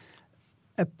 This is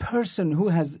a person who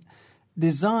has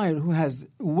desire, who has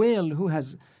will, who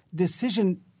has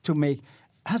decision to make.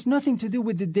 Has nothing to do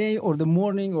with the day or the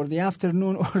morning or the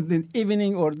afternoon or the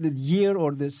evening or the year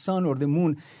or the sun or the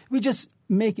moon. We just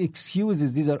make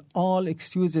excuses. These are all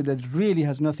excuses that really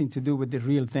has nothing to do with the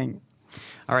real thing.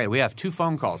 All right, we have 2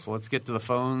 phone calls, so let's get to the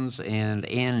phones. And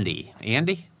Andy.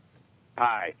 Andy?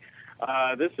 Hi.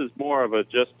 This is more of a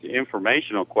just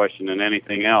informational question than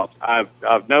anything else.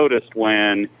 I've noticed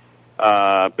when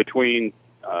between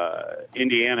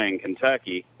Indiana and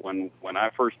Kentucky, when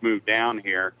I first moved down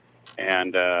here,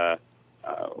 and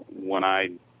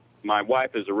my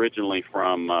wife is originally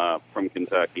from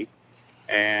Kentucky,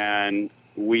 and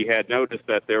we had noticed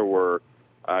that there were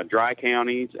dry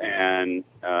counties and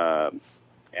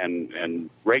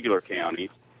regular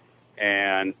counties,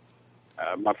 and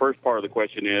my first part of the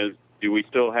question is, do we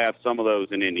still have some of those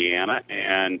in Indiana?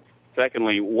 And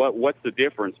secondly, what's the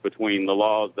difference between the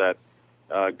laws that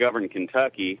govern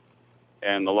Kentucky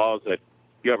and the laws that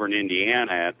govern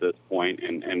Indiana at this point,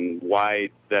 and why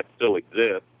that still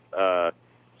exists?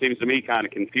 Seems to me kind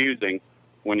of confusing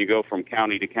when you go from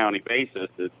county to county basis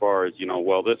as far as,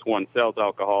 well, this one sells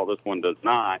alcohol, this one does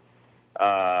not.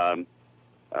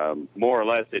 More or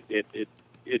less,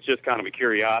 it's just kind of a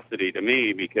curiosity to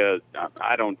me, because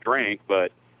I don't drink,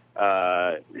 but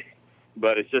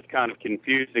it's just kind of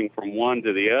confusing from one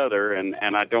to the other, and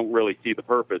I don't really see the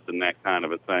purpose in that kind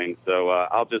of a thing. So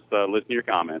I'll just listen to your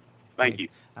comments. Thank you.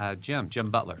 Jim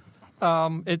Butler.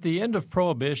 At the end of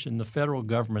Prohibition, the federal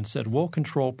government said we'll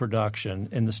control production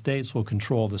and the states will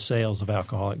control the sales of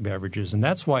alcoholic beverages, and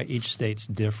that's why each state's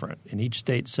different, and each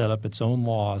state set up its own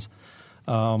laws.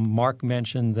 Mark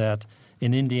mentioned that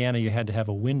in Indiana, you had to have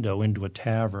a window into a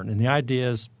tavern. And the idea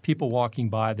is people walking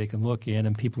by, they can look in,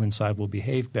 and people inside will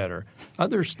behave better.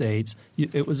 Other states,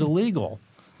 it was illegal.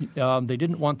 They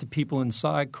didn't want the people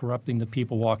inside corrupting the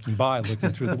people walking by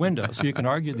looking through the window. So you can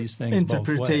argue these things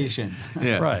Interpretation. both ways.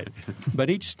 Yeah. Right.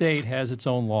 But each state has its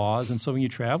own laws, and so when you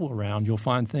travel around, you'll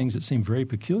find things that seem very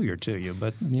peculiar to you.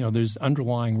 But, there's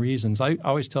underlying reasons. I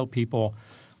always tell people,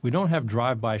 we don't have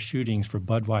drive-by shootings for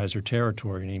Budweiser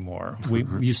territory anymore.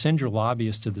 You send your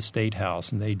lobbyists to the State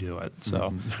House, and they do it.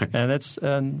 So,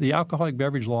 and the alcoholic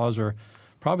beverage laws are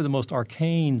probably the most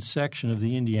arcane section of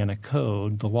the Indiana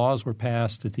Code. The laws were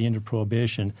passed at the end of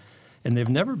Prohibition, and they've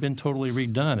never been totally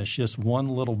redone. It's just one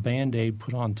little Band-Aid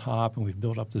put on top, and we've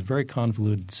built up this very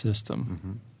convoluted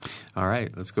system. All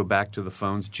right, let's go back to the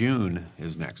phones. June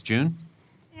is next. June?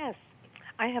 Yes.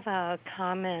 I have a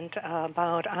comment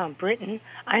about Britain.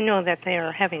 I know that they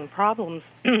are having problems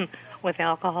with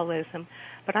alcoholism,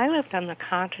 but I lived on the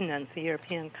continent, the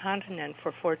European continent,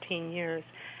 for 14 years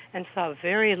and saw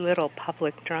very little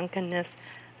public drunkenness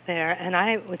there, and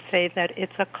I would say that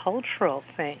it's a cultural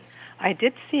thing. I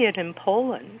did see it in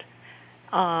Poland,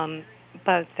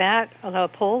 but the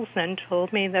Poles then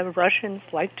told me the Russians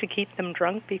liked to keep them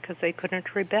drunk because they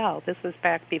couldn't rebel. This was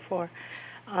back before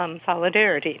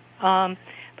solidarity.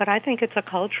 But I think it's a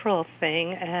cultural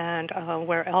thing, and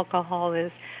where alcohol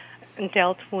is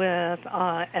dealt with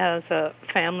as a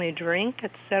family drink,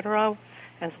 etc.,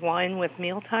 as wine with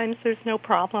mealtimes, there's no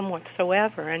problem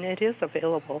whatsoever, and it is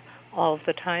available all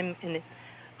the time in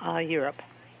Europe.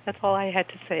 That's all I had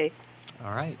to say.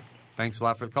 All right. Thanks a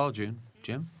lot for the call, June.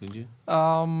 Jim, did you?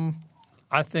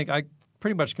 I think I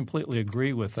pretty much completely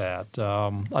agree with that.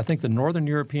 I think the northern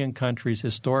European countries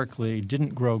historically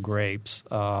didn't grow grapes.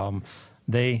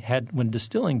 They had, when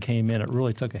distilling came in, it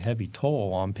really took a heavy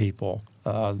toll on people.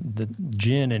 The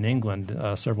gin in England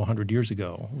several hundred years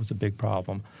ago was a big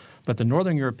problem. But the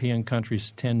northern European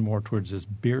countries tend more towards this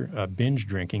beer binge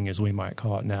drinking, as we might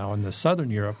call it now. And the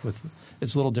southern Europe,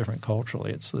 it's a little different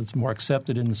culturally. It's more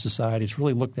accepted in the society. It's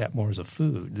really looked at more as a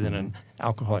food than an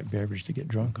alcoholic beverage to get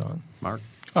drunk on. Mark?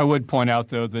 I would point out,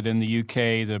 though, that in the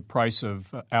UK, the price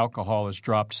of alcohol has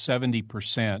dropped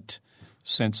 70%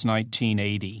 since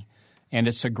 1980. And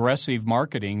it's aggressive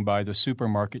marketing by the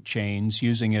supermarket chains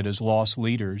using it as loss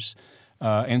leaders.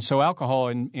 And so alcohol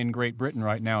in Great Britain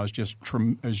right now is just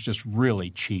really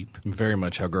cheap. Very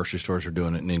much how grocery stores are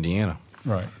doing it in Indiana.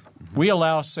 Right. We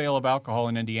allow sale of alcohol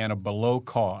in Indiana below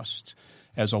cost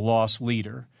as a loss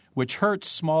leader, which hurts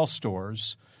small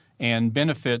stores and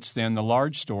benefits then the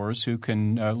large stores who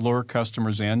can lure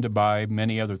customers in to buy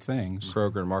many other things.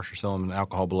 Kroger and Marsh are selling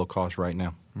alcohol below cost right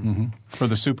now. Mm-hmm. For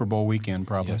the Super Bowl weekend,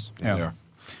 probably. Yes, yeah. they are.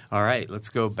 All right, let's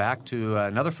go back to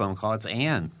another phone call. It's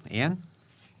Ann. Ann?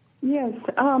 Yes.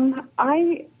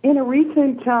 In a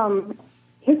recent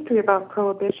history about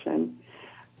Prohibition,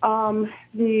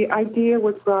 the idea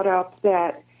was brought up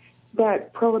that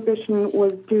Prohibition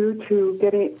was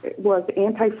was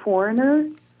anti-foreigner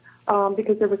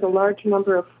because there was a large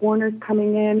number of foreigners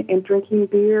coming in and drinking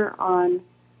beer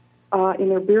in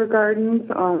their beer gardens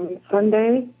on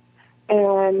Sunday,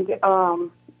 and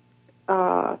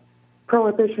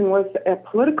Prohibition was a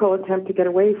political attempt to get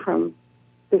away from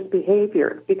this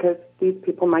behavior because these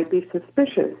people might be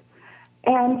suspicious.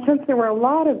 And since there were a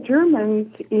lot of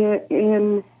Germans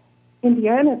in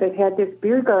Indiana that had this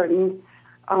beer garden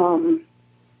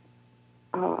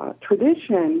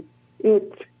tradition,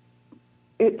 it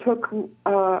took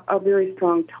a very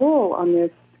strong toll on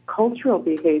this cultural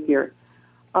behavior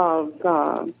of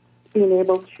being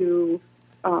able to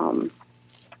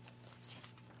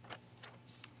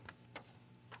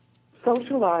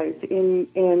socialize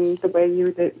in the way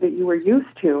that you were used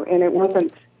to, and it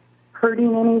wasn't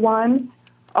hurting anyone.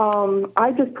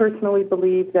 I just personally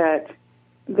believe that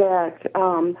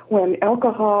when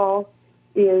alcohol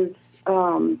is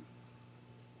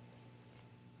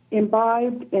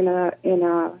imbibed in a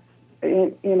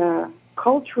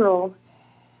cultural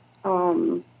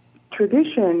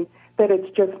tradition, that it's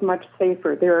just much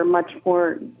safer. There are much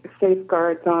more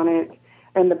safeguards on it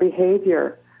and the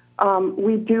behavior.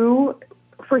 We do,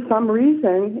 for some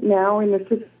reason, now in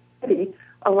the society,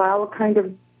 allow a kind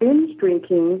of binge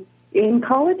drinking in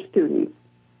college students.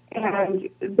 And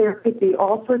there could be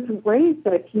all sorts of ways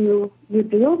that you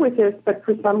deal with this, but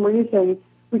for some reason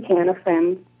we can't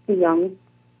offend the young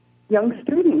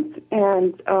students.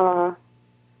 And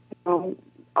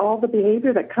all the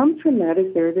behavior that comes from that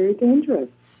is very, very dangerous.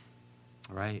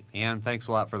 Right. Ann, thanks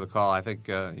a lot for the call. I think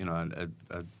an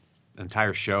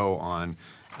entire show on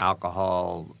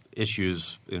alcohol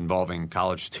issues involving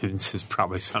college students is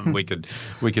probably something we could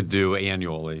do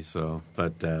annually. So,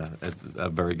 but it's a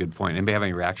very good point. Anybody have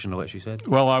any reaction to what she said?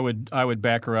 Well, I would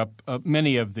back her up.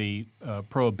 Many of the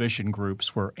prohibition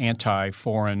groups were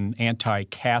anti-foreign,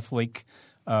 anti-Catholic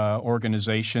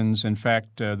organizations. In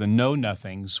fact, the Know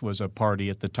Nothings was a party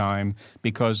at the time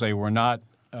because they were not.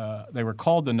 They were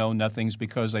called the Know Nothings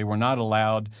because they were not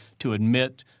allowed to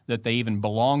admit that they even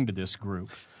belonged to this group.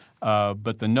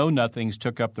 But the Know Nothings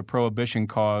took up the prohibition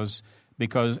cause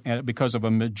because of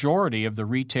a majority of the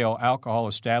retail alcohol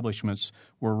establishments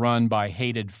were run by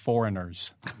hated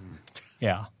foreigners.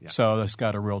 Yeah. So that's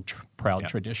got a real proud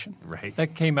tradition. Right.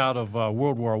 That came out of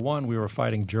World War I. We were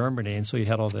fighting Germany, and so you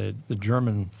had all the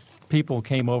German people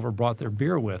came over, brought their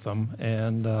beer with them,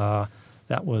 and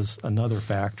that was another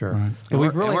factor. Right. And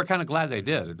we're kind of glad they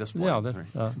did at this point.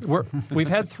 Yeah, we've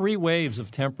had 3 waves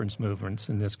of temperance movements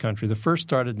in this country. The first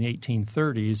started in the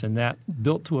 1830s, and that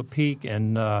built to a peak,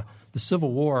 and the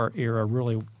Civil War era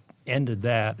really ended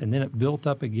that. And then it built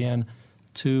up again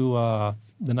to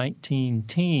the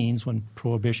 19-teens when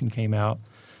Prohibition came out.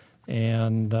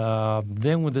 And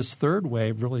then with this third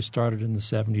wave really started in the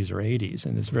 70s or 80s.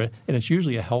 And it's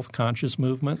usually a health-conscious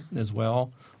movement as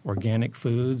well. Organic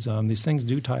foods. These things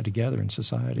do tie together in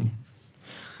society.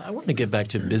 I want to get back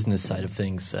to business side of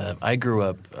things. I grew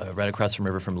up right across the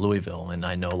river from Louisville, and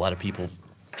I know a lot of people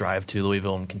drive to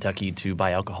Louisville and Kentucky to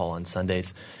buy alcohol on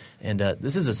Sundays. And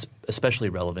this is especially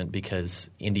relevant because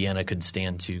Indiana could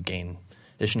stand to gain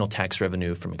additional tax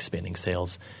revenue from expanding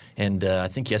sales. And I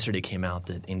think yesterday came out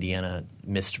that Indiana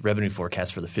missed revenue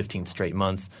forecast for the 15th straight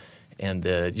month, and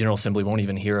the General Assembly won't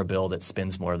even hear a bill that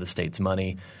spends more of the state's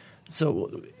money.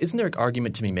 So isn't there an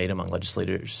argument to be made among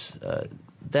legislators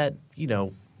that,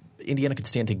 Indiana could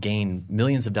stand to gain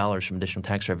millions of dollars from additional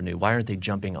tax revenue? Why aren't they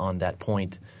jumping on that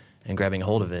point and grabbing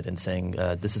hold of it and saying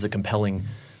this is a compelling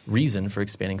reason for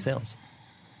expanding sales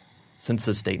since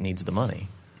the state needs the money?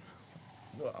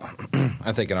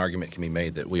 I think an argument can be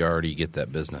made that we already get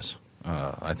that business.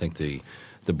 I think the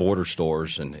border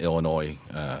stores in Illinois,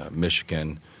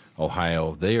 Michigan,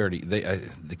 Ohio,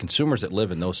 the consumers that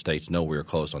live in those states know we are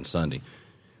closed on Sunday.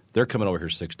 They're coming over here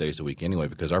 6 days a week anyway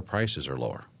because our prices are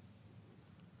lower.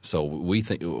 So we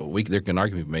think there can an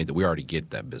argument be made that we already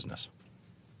get that business.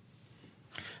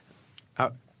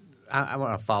 I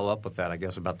want to follow up with that, I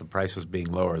guess, about the prices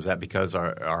being lower. Is that because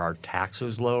are our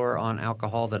taxes lower on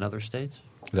alcohol than other states?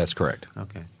 That's correct.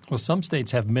 Okay. Well, some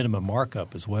states have minimum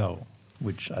markup as well,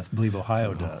 which I believe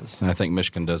Ohio does. And I think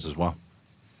Michigan does as well.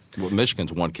 Well,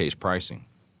 Michigan's one-case pricing,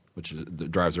 which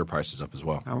drives their prices up as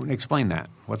well. Explain that.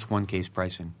 What's one-case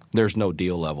pricing? There's no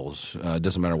deal levels. It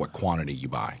doesn't matter what quantity you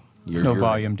buy. No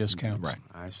volume discounts. Right.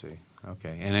 I see.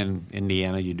 Okay. And in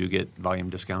Indiana, you do get volume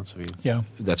discounts? Yeah.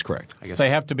 That's correct. I guess they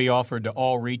have to be offered to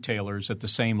all retailers at the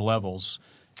same levels.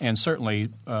 And certainly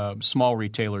small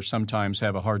retailers sometimes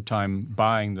have a hard time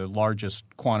buying the largest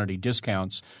quantity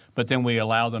discounts, but then we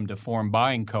allow them to form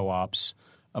buying co-ops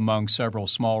among several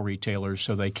small retailers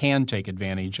so they can take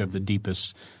advantage of the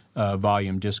deepest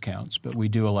volume discounts. But we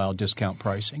do allow discount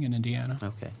pricing in Indiana.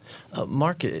 Okay.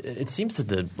 Mark, it seems that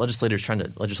the legislature's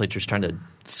trying to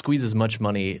squeeze as much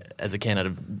money as it can out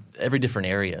of every different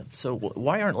area. So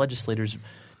why aren't legislators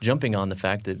jumping on the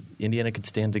fact that Indiana could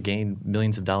stand to gain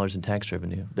millions of dollars in tax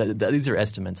revenue? These are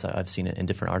estimates I've seen in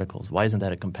different articles. Why isn't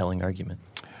that a compelling argument?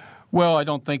 Well, I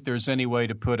don't think there's any way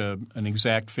to put an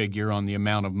exact figure on the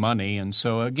amount of money. And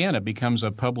so, again, it becomes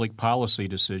a public policy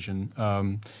decision.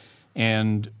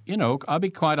 And, I'll be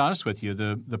quite honest with you.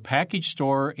 The package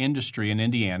store industry in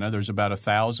Indiana, there's about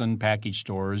 1,000 package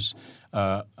stores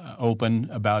open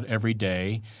about every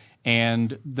day.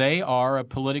 And they are a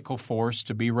political force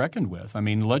to be reckoned with. I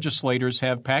mean, legislators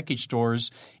have package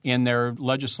stores in their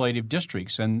legislative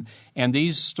districts, and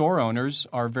these store owners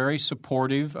are very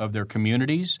supportive of their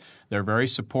communities. They're very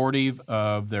supportive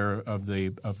of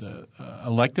the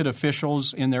elected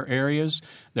officials in their areas.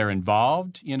 They're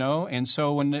involved, and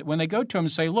so when they go to them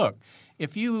and say, "Look,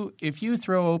 if you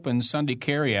throw open Sunday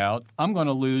carryout, I'm going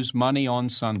to lose money on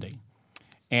Sunday,"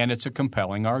 and it's a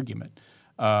compelling argument.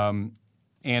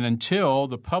 And until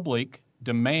the public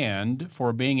demand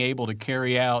for being able to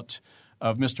carry out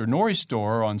of Mr. Norrie's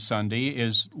store on Sunday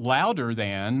is louder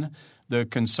than the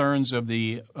concerns of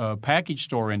the package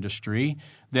store industry,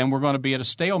 then we're going to be at a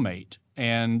stalemate.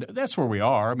 And that's where we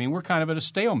are. I mean, we're kind of at a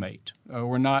stalemate.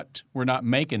 We're not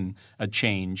making a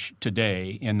change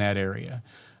today in that area.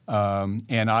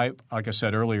 And like I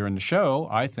said earlier in the show,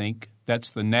 I think that's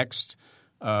the next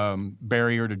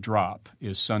barrier to drop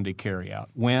is Sunday carryout.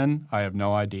 When? I have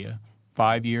no idea.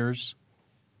 5 years?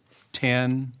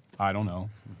 10? I don't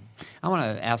know. I want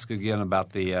to ask again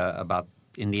about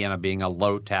Indiana being a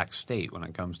low-tax state when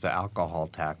it comes to alcohol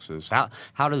taxes.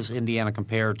 How does Indiana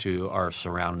compare to our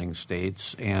surrounding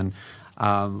states? And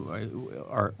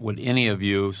would any of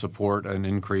you support an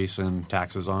increase in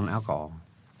taxes on alcohol?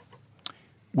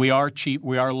 We are cheap.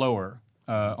 We are lower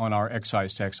on our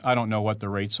excise tax. I don't know what the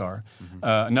rates are. Mm-hmm.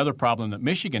 Another problem that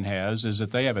Michigan has is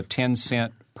that they have a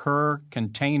 10-cent per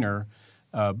container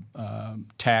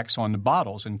tax on the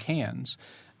bottles and cans.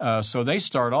 So they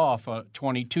start off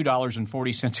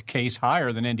 $22.40 a case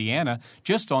higher than Indiana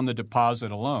just on the deposit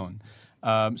alone.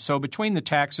 So between the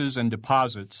taxes and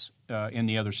deposits in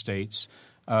the other states,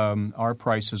 our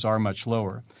prices are much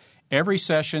lower. Every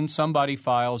session, somebody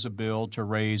files a bill to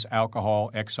raise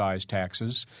alcohol excise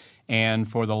taxes. And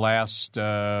for the last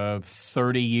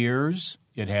 30 years,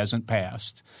 it hasn't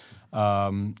passed.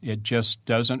 It just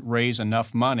doesn't raise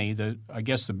enough money. I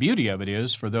guess the beauty of it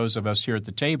is, for those of us here at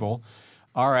the table,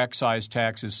 our excise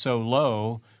tax is so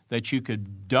low that you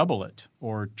could double it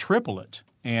or triple it,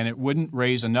 and it wouldn't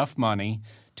raise enough money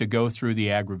to go through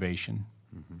the aggravation.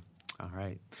 Mm-hmm. All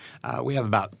right. We have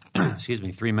about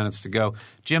 3 minutes to go.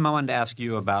 Jim, I wanted to ask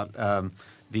you about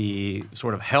the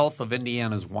sort of health of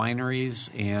Indiana's wineries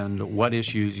and what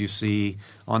issues you see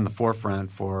on the forefront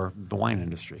for the wine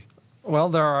industry. Well,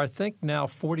 there are, I think, now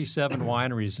 47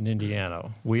 wineries in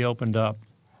Indiana. We opened up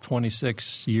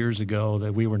 26 years ago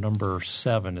that we were number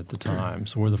 7 at the time,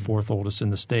 so we're the 4th oldest in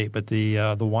the state. But the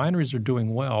wineries are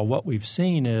doing well. What we've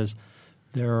seen is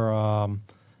their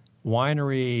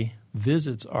winery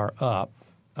visits are up.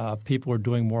 People are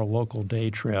doing more local day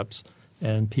trips,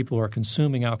 and people are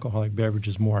consuming alcoholic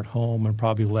beverages more at home and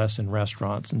probably less in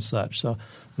restaurants and such. So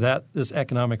this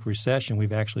economic recession,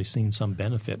 we've actually seen some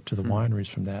benefit to the wineries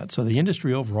from that. So the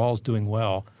industry overall is doing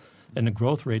well, and the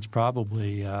growth rate's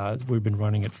probably we've been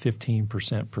running at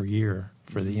 15% per year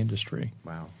for the industry.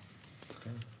 Wow.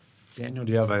 Okay. Daniel,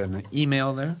 do you have an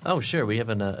email there? Oh, sure. We have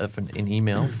an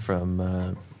email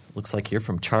from looks like here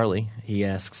from Charlie. He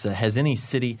asks, has any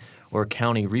city or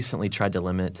county recently tried to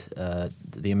limit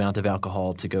the amount of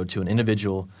alcohol to go to an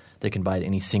individual that can buy at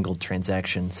any single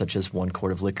transaction, such as 1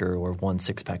 quart of liquor or 1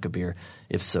 6-pack of beer?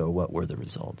 If so, what were the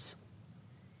results?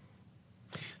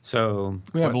 So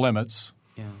we have limits.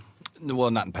 Yeah. Well,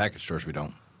 not in package stores. We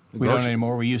don't. We don't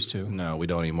anymore. We used to. No, we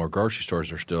don't anymore. Grocery stores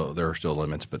there are still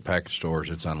limits, but package stores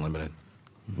it's unlimited.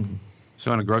 Mm-hmm.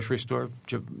 So in a grocery store,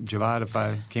 Javad, if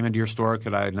I came into your store,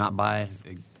 could I not buy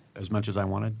as much as I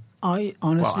wanted? I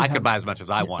honestly could buy as much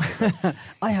as I wanted.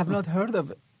 I have not heard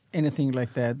of anything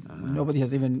like that. Nobody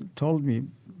has even told me.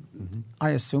 Mm-hmm.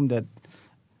 I assume that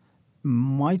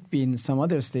might be in some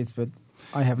other states, but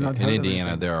I have not heard of it. In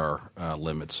Indiana, there are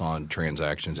limits on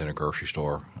transactions in a grocery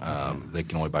store. They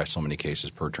can only buy so many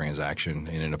cases per transaction,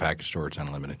 and in a package store, it's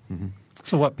unlimited. Mm-hmm.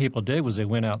 So what people did was they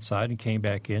went outside and came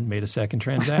back in, made a second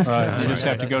transaction. Right. You just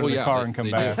have to go to the car and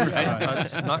come back.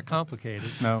 It's not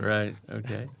complicated. No. Right.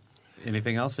 Okay.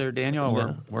 Anything else there, Daniel?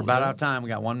 No. We're about out of time. We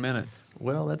got 1 minute.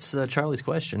 Well, that's Charlie's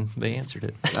question. They answered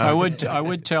it. I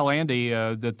would tell Andy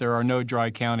that there are no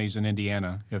dry counties in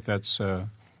Indiana, if that's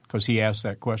because he asked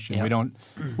that question. Yeah.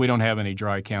 We don't have any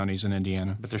dry counties in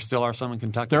Indiana. But there still are some in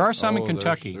Kentucky. There are some in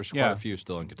Kentucky. There's quite a few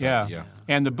still in Kentucky. Yeah.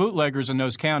 And the bootleggers in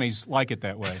those counties like it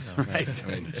that way. Right.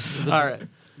 All right.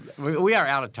 We are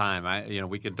out of time.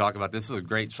 We could talk about this. This is a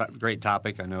great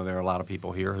topic. I know there are a lot of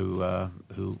people here who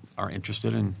are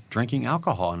interested in drinking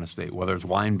alcohol in the state, whether it's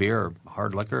wine, beer, or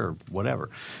hard liquor, or whatever.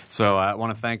 So I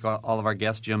want to thank all of our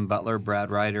guests, Jim Butler,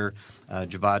 Brad Ryder,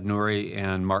 Javad Nouri,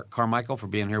 and Mark Carmichael for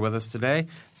being here with us today.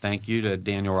 Thank you to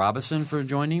Daniel Robison for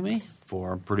joining me.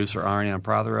 For producer Ariane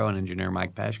Prothero and engineer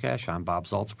Mike Pashkash, I'm Bob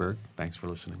Zaltsberg. Thanks for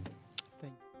listening.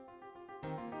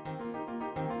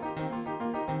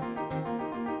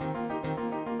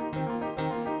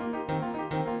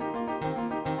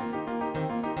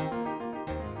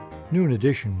 Noon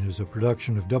Edition is a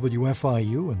production of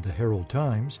WFIU and the Herald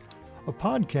Times. A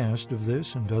podcast of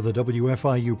this and other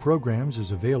WFIU programs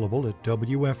is available at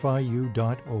wfiu.org.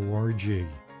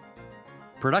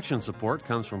 Production support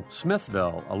comes from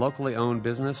Smithville, a locally owned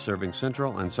business serving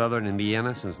central and southern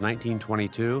Indiana since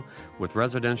 1922 with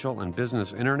residential and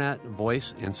business internet,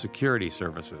 voice, and security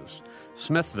services.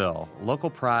 Smithville, local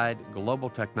pride, global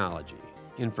technology.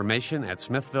 Information at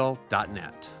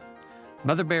smithville.net.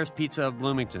 Mother Bear's Pizza of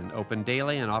Bloomington, open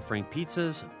daily and offering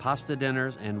pizzas, pasta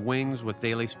dinners, and wings with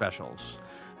daily specials.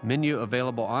 Menu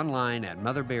available online at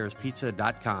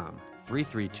motherbearspizza.com,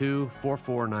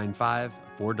 332-4495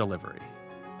 for delivery.